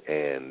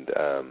and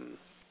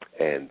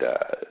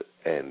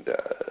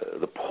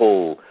the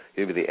pull,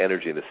 maybe the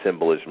energy and the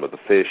symbolism of the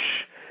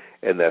fish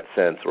in that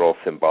sense are all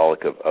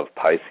symbolic of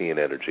Piscean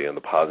energy. On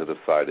the positive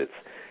side,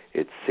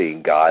 it's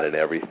seeing God in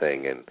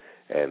everything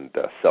and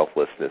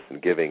selflessness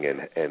and giving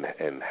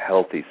and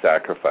healthy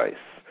sacrifice.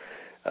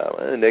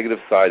 On the negative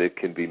side, it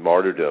can be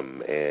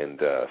martyrdom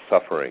and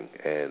suffering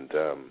and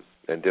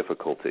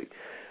difficulty.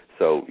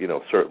 So,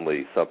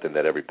 certainly something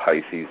that every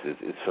Pisces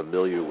is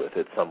familiar with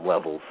at some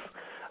levels.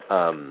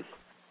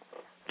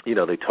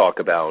 They talk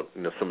about,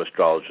 some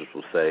astrologers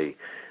will say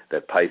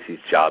that Pisces'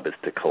 job is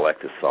to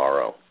collect his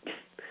sorrow.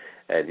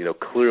 And,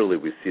 clearly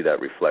we see that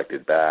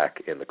reflected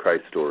back in the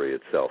Christ story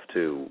itself,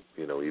 too,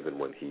 even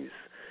when he's,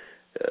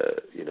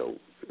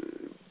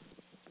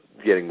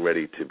 getting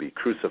ready to be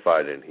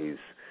crucified and he's,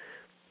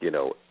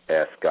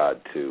 asked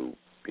God to,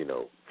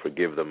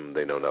 forgive them.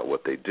 They know not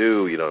what they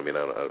do.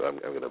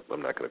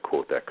 I'm not going to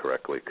quote that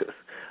correctly because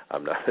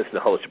I'm not as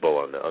knowledgeable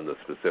on the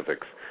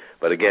specifics.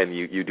 But again,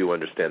 you do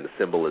understand the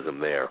symbolism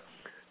there,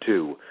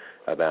 too,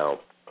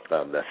 about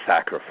the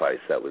sacrifice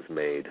that was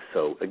made.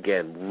 So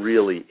again,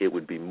 really, it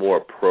would be more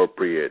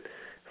appropriate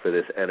for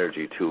this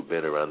energy to have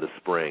been around the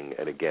spring,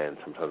 and again,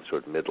 sometimes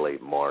sort of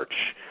mid-late March,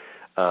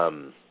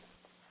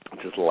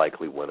 which is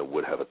likely when it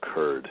would have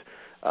occurred.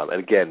 And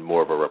again,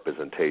 more of a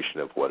representation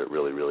of what it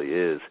really, really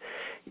is.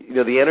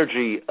 The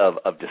energy of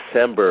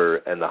December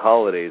and the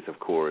holidays, of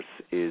course,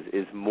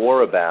 is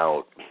more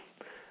about,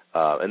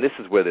 and this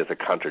is where there's a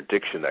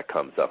contradiction that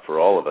comes up for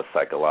all of us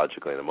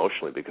psychologically and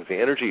emotionally, because the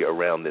energy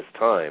around this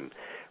time,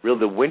 really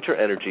the winter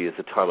energy is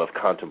a time of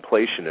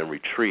contemplation and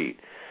retreat.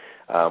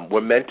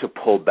 We're meant to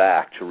pull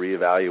back, to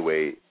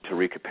reevaluate, to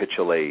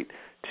recapitulate,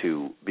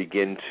 to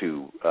begin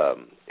to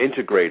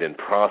integrate and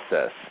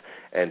process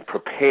and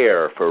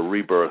prepare for a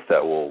rebirth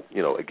that will,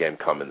 again,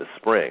 come in the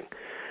spring.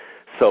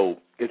 So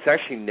it's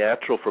actually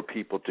natural for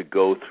people to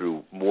go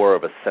through more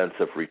of a sense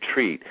of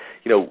retreat.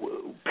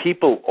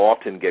 People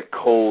often get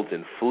colds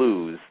and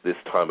flus this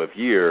time of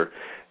year,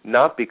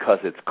 not because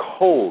it's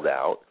cold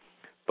out,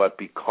 but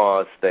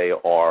because they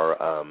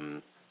are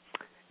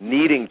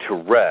needing to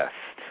rest.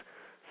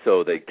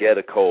 So they get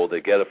a cold, they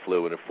get a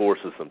flu, and it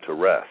forces them to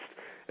rest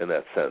in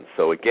that sense.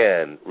 So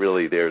again,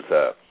 really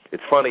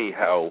it's funny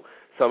how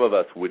some of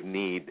us would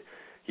need,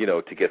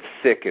 to get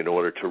sick in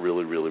order to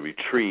really, really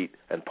retreat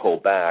and pull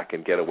back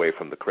and get away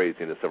from the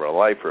craziness of our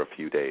life for a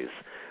few days.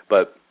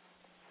 But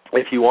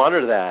if you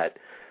honor that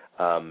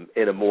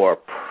in a more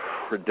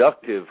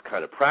productive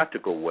kind of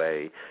practical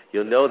way,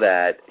 you'll know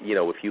that,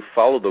 if you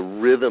follow the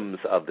rhythms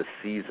of the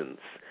seasons,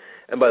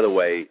 and by the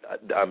way,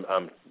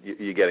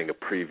 you're getting a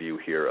preview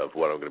here of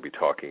what I'm going to be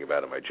talking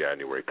about in my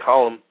January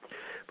column,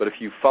 but if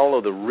you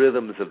follow the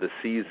rhythms of the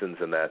seasons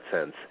in that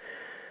sense,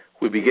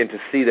 we begin to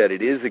see that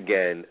it is,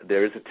 again,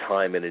 there is a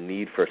time and a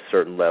need for a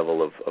certain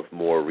level of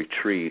more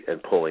retreat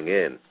and pulling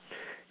in.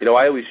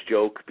 I always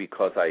joke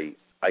because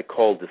I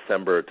call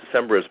December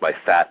is my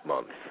fat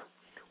month,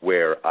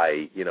 where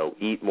I,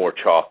 eat more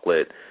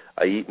chocolate,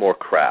 I eat more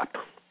crap.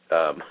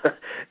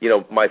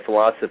 My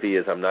philosophy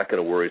is I'm not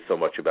going to worry so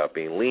much about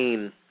being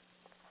lean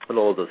and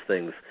all of those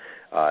things.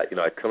 I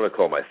kind of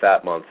call it my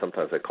fat month.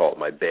 Sometimes I call it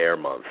my bear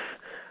month.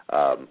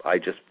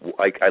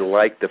 I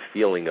like the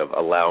feeling of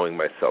allowing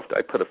myself to,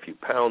 I put a few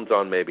pounds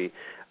on maybe,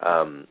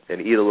 and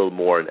eat a little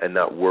more and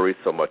not worry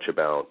so much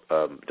about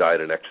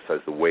diet and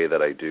exercise the way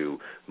that I do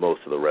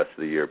most of the rest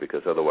of the year,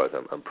 because otherwise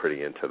I'm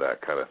pretty into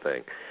that kind of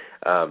thing.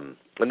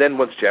 And then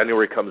once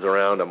January comes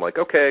around, I'm like,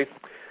 okay,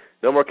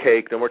 no more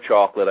cake, no more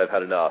chocolate, I've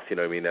had enough, you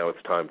know what I mean? Now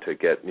it's time to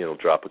get,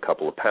 drop a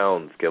couple of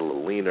pounds, get a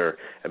little leaner,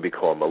 and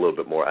become a little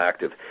bit more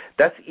active.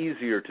 That's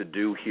easier to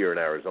do here in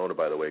Arizona,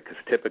 by the way, because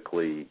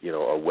typically,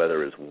 our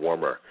weather is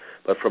warmer.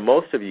 But for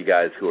most of you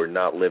guys who are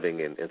not living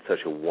in such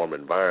a warm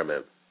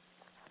environment,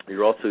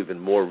 you're also even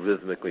more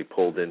rhythmically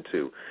pulled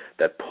into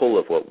that pull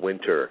of what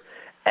winter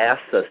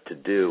asks us to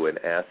do and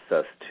asks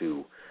us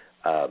to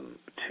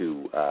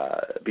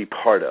be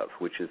part of,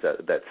 which is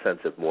that sense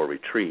of more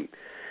retreat.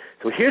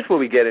 So here's where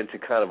we get into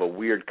kind of a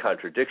weird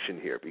contradiction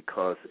here,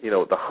 because,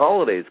 the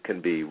holidays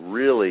can be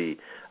really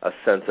a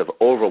sense of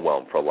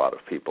overwhelm for a lot of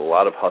people, a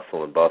lot of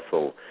hustle and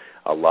bustle,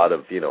 a lot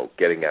of,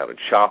 getting out and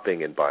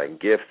shopping and buying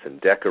gifts and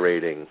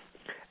decorating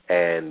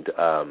and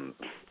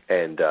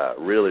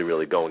really,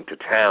 really going to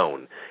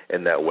town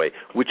in that way,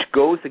 which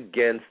goes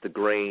against the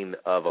grain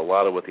of a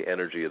lot of what the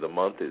energy of the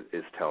month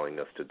is telling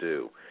us to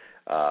do.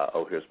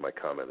 Here's my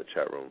comment in the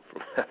chat room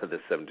from this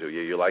 72.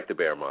 You like the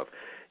bear month.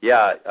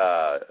 Yeah,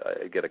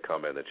 I get a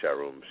comment in the chat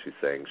room. She's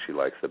saying she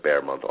likes the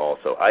bear month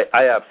also.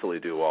 I absolutely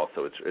do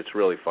also. It's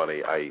really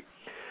funny.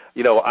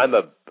 I'm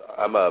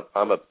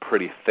a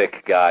pretty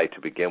thick guy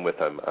to begin with.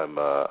 I'm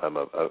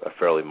a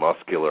fairly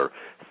muscular,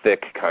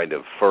 thick, kind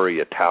of furry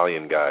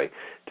Italian guy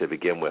to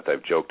begin with.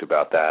 I've joked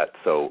about that.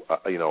 So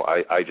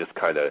I just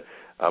kind of,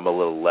 I'm a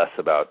little less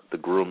about the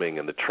grooming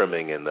and the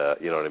trimming and the,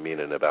 you know what I mean,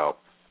 and about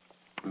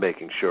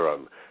making sure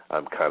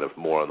I'm kind of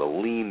more on the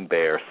lean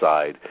bear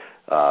side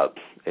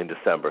in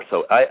December.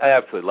 So I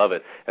absolutely love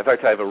it. In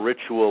fact, I have a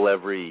ritual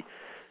every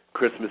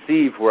Christmas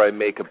Eve where I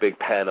make a big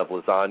pan of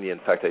lasagna. In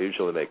fact, I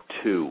usually make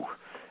 2,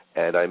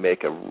 and I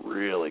make a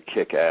really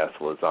kick-ass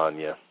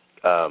lasagna.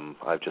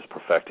 I've just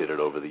perfected it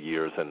over the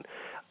years, and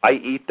I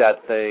eat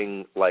that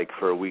thing like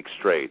for a week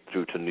straight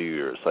through to New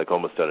Year's, like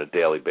almost on a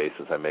daily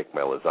basis. I make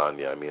my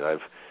lasagna. I mean,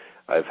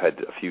 I've had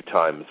a few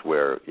times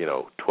where,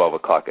 12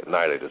 o'clock at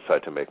night, I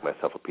decide to make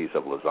myself a piece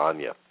of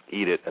lasagna,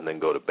 eat it, and then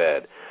go to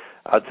bed.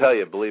 I'll tell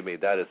you, believe me,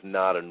 that is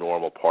not a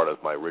normal part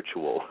of my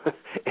ritual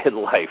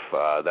in life.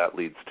 That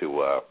leads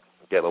to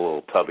get a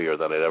little tubbier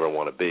than I'd ever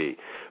want to be.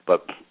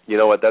 But you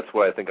know what? That's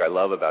what I think I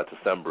love about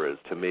December is,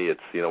 to me,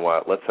 it's, you know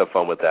what, let's have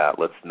fun with that.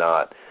 Let's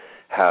not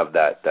have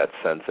that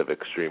sense of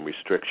extreme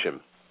restriction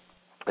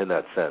in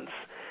that sense.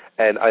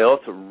 And I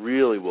also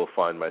really will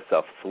find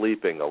myself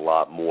sleeping a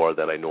lot more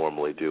than I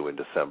normally do in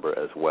December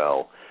as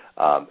well.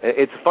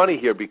 It's funny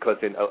here because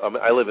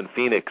I live in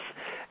Phoenix,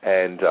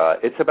 and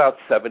it's about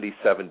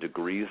 77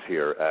 degrees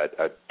here at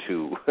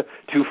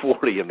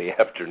 2:40 in the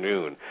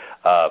afternoon,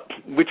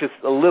 which is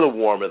a little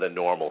warmer than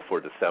normal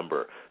for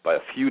December by a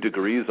few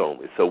degrees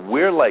only. So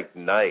we're like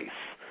nice,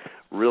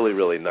 really,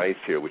 really nice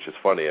here, which is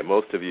funny. And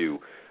most of you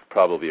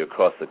probably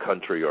across the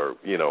country are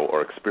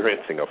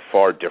experiencing a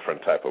far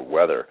different type of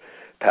weather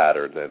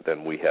pattern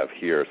than we have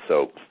here.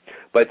 So,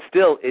 but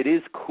still, it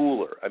is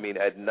cooler. I mean,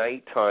 at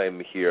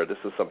nighttime here, this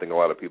is something a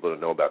lot of people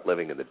don't know about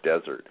living in the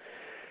desert.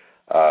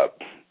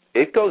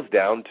 It goes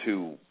down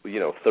to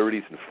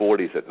 30s and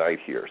 40s at night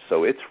here,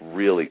 so it's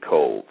really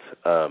cold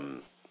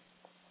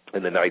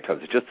in the night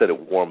times. It's just that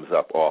it warms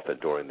up often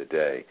during the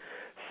day.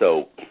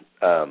 So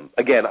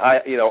again,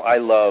 I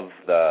love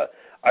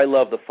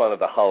the fun of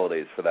the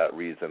holidays for that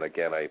reason.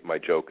 Again, my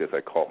joke is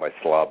I call it my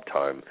slob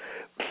time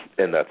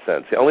in that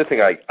sense. The only thing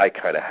I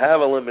kind of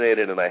have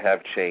eliminated and I have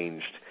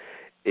changed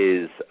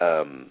is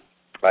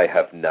I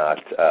have not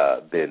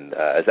been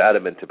as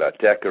adamant about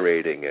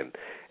decorating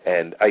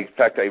and in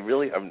fact I'm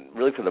really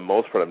for the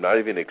most part I'm not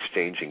even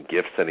exchanging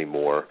gifts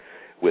anymore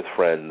with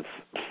friends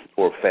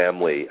or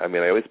family. I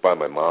mean, I always buy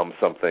my mom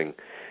something,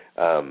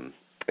 but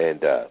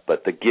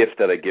the gift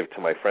that I give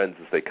to my friends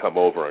is they come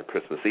over on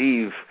Christmas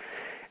Eve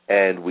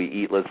and we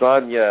eat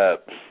lasagna,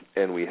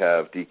 and we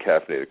have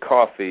decaffeinated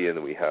coffee,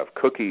 and we have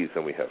cookies,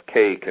 and we have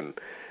cake, and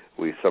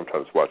we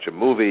sometimes watch a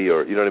movie,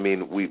 or, you know what I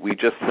mean? We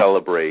just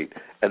celebrate,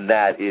 and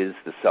that is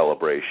the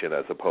celebration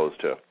as opposed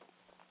to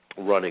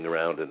running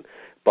around and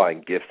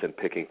buying gifts and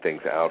picking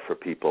things out for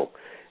people.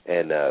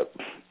 And, I'll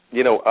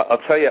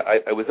tell you,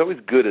 I was always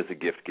good as a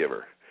gift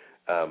giver.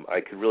 I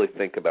could really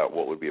think about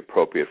what would be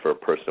appropriate for a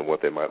person and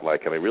what they might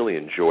like, and I really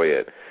enjoy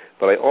it.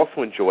 But I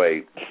also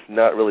enjoy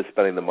not really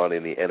spending the money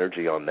and the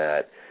energy on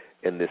that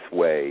in this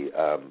way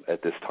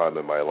at this time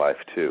in my life,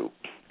 too.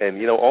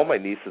 And, all my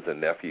nieces and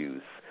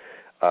nephews,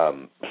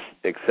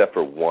 except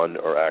for one,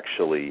 are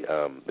actually,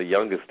 the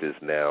youngest is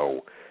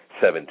now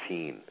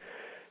 17.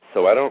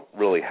 So I don't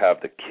really have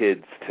the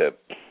kids to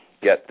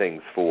get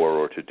things for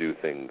or to do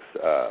things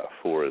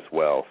for as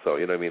well. So,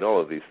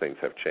 all of these things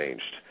have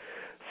changed.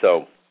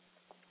 So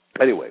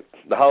anyway,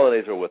 the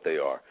holidays are what they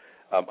are.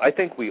 I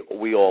think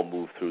we all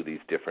move through these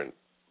different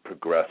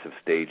progressive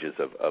stages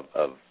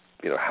of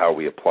how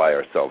we apply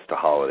ourselves to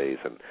holidays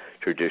and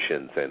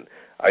traditions, and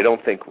I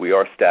don't think we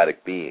are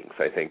static beings.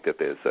 I think that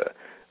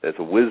there's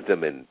a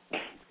wisdom in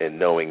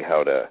knowing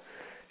how to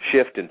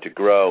shift and to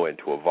grow and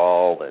to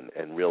evolve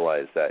and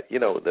realize that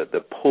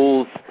the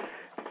pulls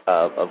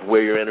of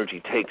where your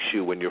energy takes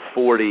you when you're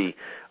 40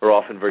 are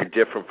often very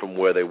different from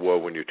where they were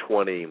when you're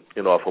 20,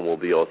 and often will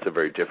be also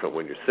very different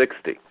when you're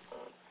 60.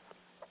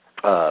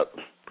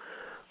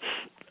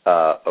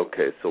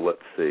 Okay, so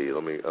let's see.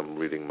 I'm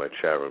reading my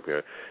chat room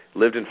here.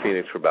 Lived in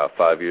Phoenix for about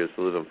 5 years.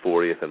 Lived on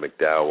 40th and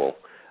McDowell.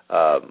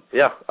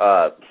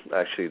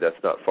 Actually,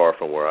 that's not far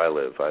from where I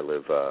live. I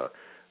live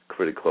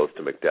pretty close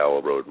to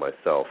McDowell Road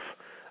myself.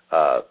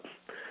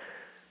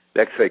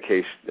 Next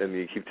vacation, and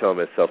you keep telling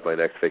myself my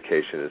next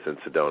vacation is in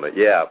Sedona.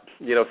 Yeah,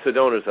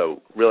 Sedona's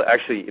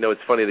actually,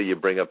 it's funny that you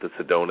bring up the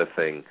Sedona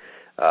thing.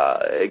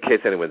 In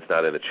case anyone's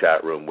not in the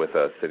chat room with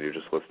us and you're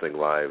just listening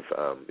live,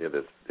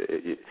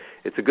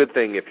 it's a good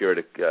thing if you're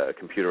at a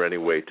computer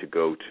anyway to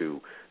go to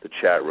the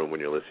chat room when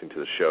you're listening to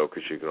the show,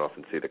 because you can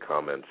often see the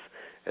comments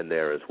in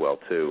there as well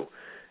too.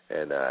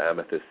 And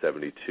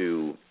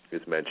Amethyst72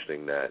 is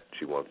mentioning that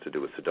she wants to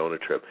do a Sedona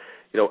trip.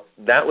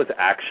 That was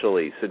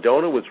actually,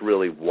 Sedona was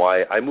really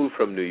why I moved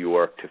from New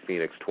York to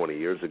Phoenix 20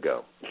 years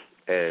ago.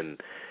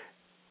 And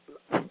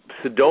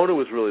Sedona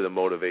was really the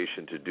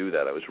motivation to do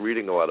that. I was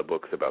reading a lot of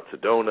books about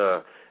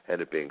Sedona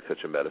and it being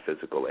such a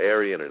metaphysical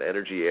area and an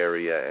energy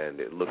area, and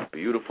it looked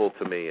beautiful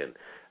to me, and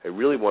I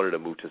really wanted to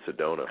move to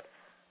Sedona.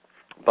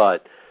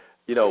 But,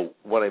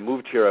 when I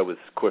moved here, I was,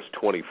 of course,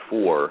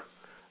 24,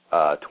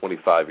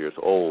 25 years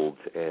old,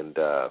 and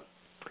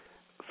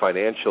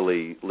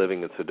financially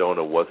living in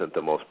Sedona wasn't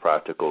the most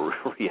practical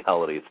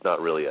reality. It's not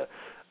really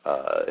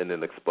an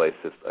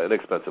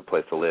inexpensive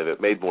place to live. It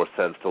made more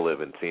sense to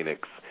live in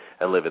Phoenix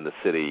and live in the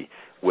city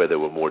where there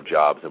were more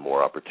jobs and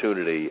more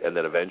opportunity, and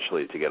then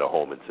eventually to get a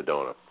home in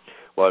Sedona.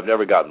 Well, I've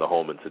never gotten a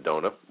home in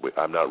Sedona.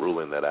 I'm not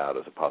ruling that out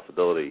as a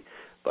possibility,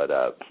 but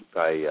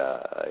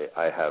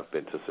I have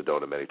been to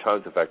Sedona many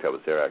times. In fact, I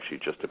was there actually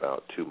just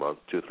about 3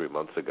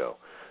 months ago.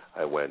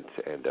 I went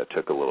and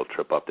took a little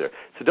trip up there.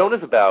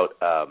 Sedona's about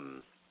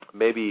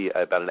maybe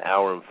about an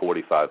hour and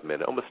 45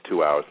 minutes, almost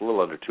 2 hours, a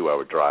little under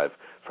 2-hour drive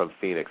from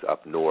Phoenix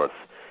up north.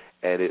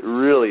 And it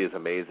really is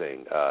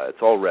amazing. It's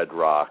all red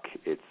rock.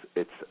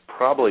 It's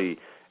probably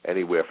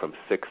anywhere from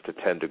 6 to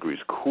 10 degrees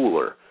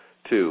cooler,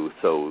 too.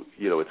 So,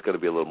 it's going to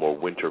be a little more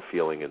winter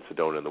feeling in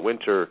Sedona in the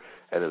winter,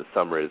 and in the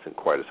summer it isn't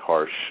quite as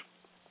harsh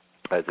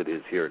as it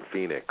is here in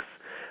Phoenix.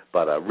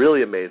 But a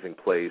really amazing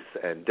place,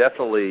 and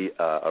definitely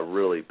a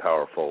really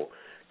powerful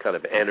kind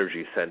of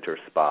energy center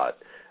spot.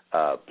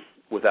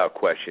 Without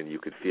question, you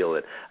could feel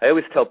it. I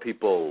always tell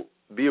people,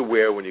 be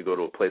aware when you go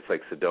to a place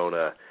like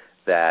Sedona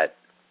that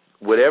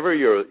whatever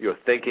you're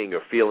thinking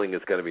or feeling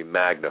is going to be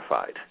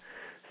magnified.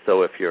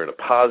 So if you're in a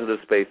positive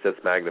space, that's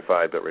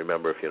magnified, but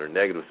remember, if you're in a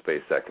negative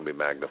space, that can be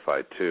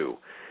magnified too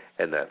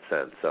in that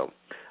sense. So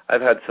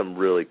I've had some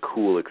really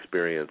cool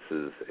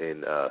experiences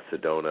in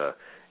Sedona,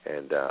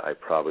 and I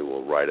probably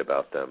will write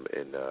about them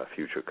in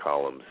future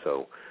columns.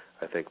 So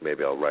I think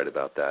maybe I'll write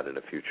about that in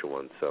a future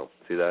one. So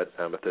see that,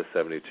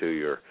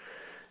 Amethyst72,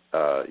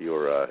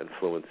 you're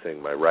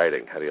influencing my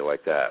writing. How do you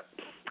like that?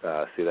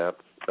 See that?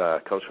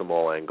 It comes from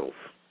all angles.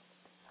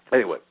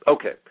 Anyway,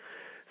 okay.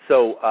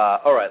 So,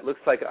 all right,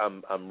 looks like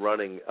I'm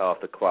running off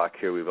the clock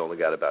here. We've only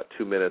got about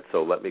 2 minutes,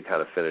 so let me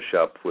kind of finish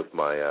up with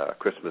my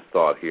Christmas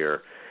thought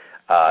here.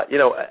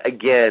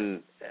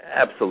 Again,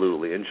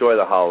 absolutely enjoy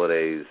the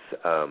holidays.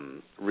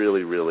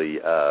 Really, really,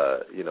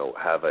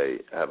 have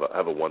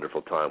a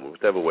wonderful time,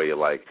 whichever way you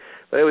like.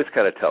 But I always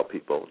kind of tell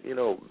people,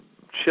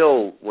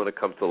 chill when it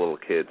comes to little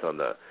kids on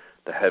the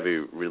heavy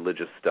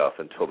religious stuff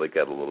until they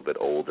get a little bit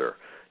older.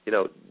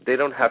 They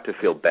don't have to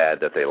feel bad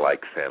that they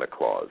like Santa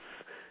Claus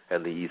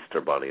and the Easter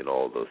Bunny and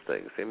all of those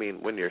things. I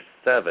mean, when you're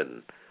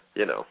 7,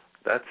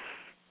 that's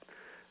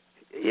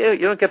you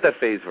don't get that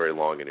phase very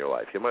long in your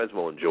life. You might as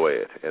well enjoy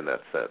it in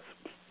that sense.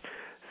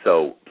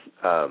 So,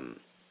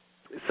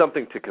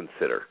 something to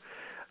consider.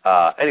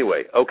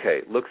 Anyway,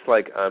 okay, looks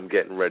like I'm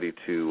getting ready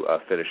to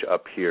finish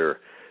up here.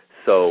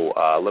 So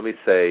let me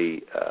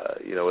say,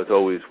 as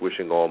always,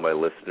 wishing all my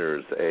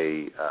listeners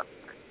a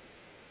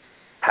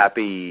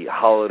happy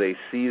holiday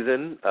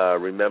season.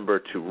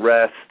 Remember to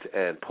rest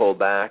and pull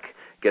back,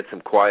 get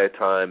some quiet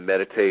time,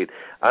 meditate.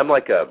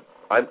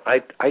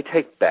 I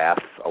take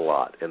baths a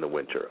lot in the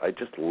winter. I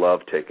just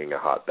love taking a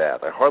hot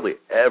bath. I hardly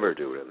ever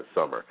do it in the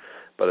summer.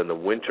 But in the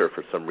winter,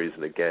 for some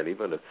reason, again,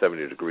 even at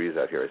 70 degrees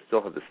out here, I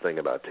still have this thing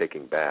about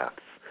taking baths.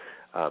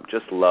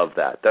 Just love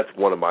that. That's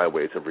one of my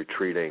ways of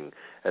retreating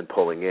and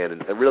pulling in.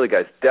 And really,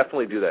 guys,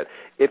 definitely do that.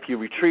 If you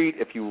retreat,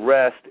 if you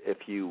rest, if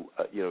you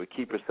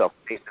keep yourself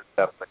safe and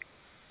stuff,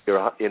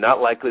 you're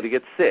not likely to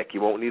get sick.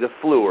 You won't need a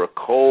flu or a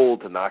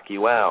cold to knock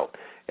you out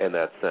in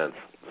that sense.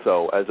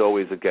 So, as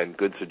always, again,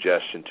 good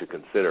suggestion to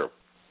consider.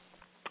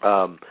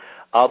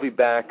 I'll be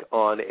back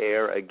on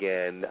air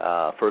again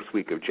first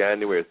week of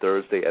January,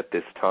 Thursday at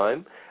this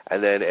time,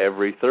 and then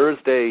every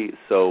Thursday.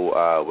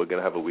 So we're going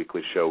to have a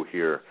weekly show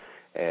here,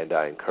 and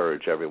I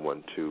encourage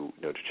everyone to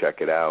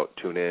check it out,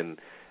 tune in,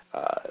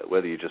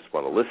 whether you just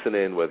want to listen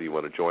in, whether you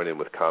want to join in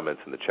with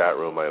comments in the chat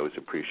room. I always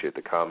appreciate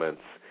the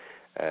comments.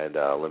 And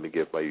let me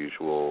give my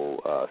usual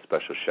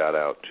special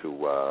shout-out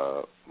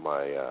to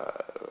my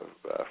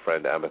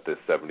friend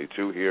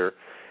Amethyst72 here.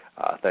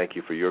 Thank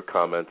you for your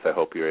comments. I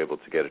hope you're able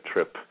to get a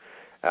trip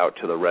out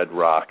to the Red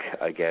Rock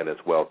again as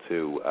well,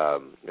 too,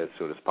 as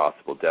soon as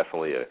possible.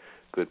 Definitely a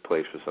good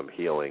place for some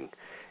healing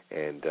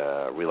and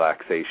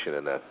relaxation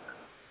in that.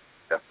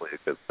 definitely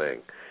a good thing.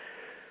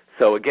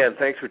 So again,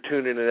 thanks for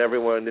tuning in,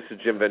 everyone. This is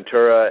Jim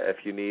Ventura.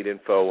 If you need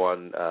info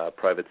on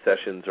private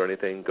sessions or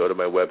anything, go to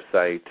my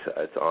website.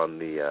 It's on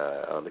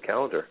the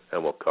calendar,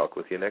 and we'll talk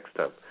with you next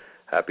time.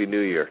 Happy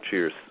New Year.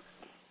 Cheers.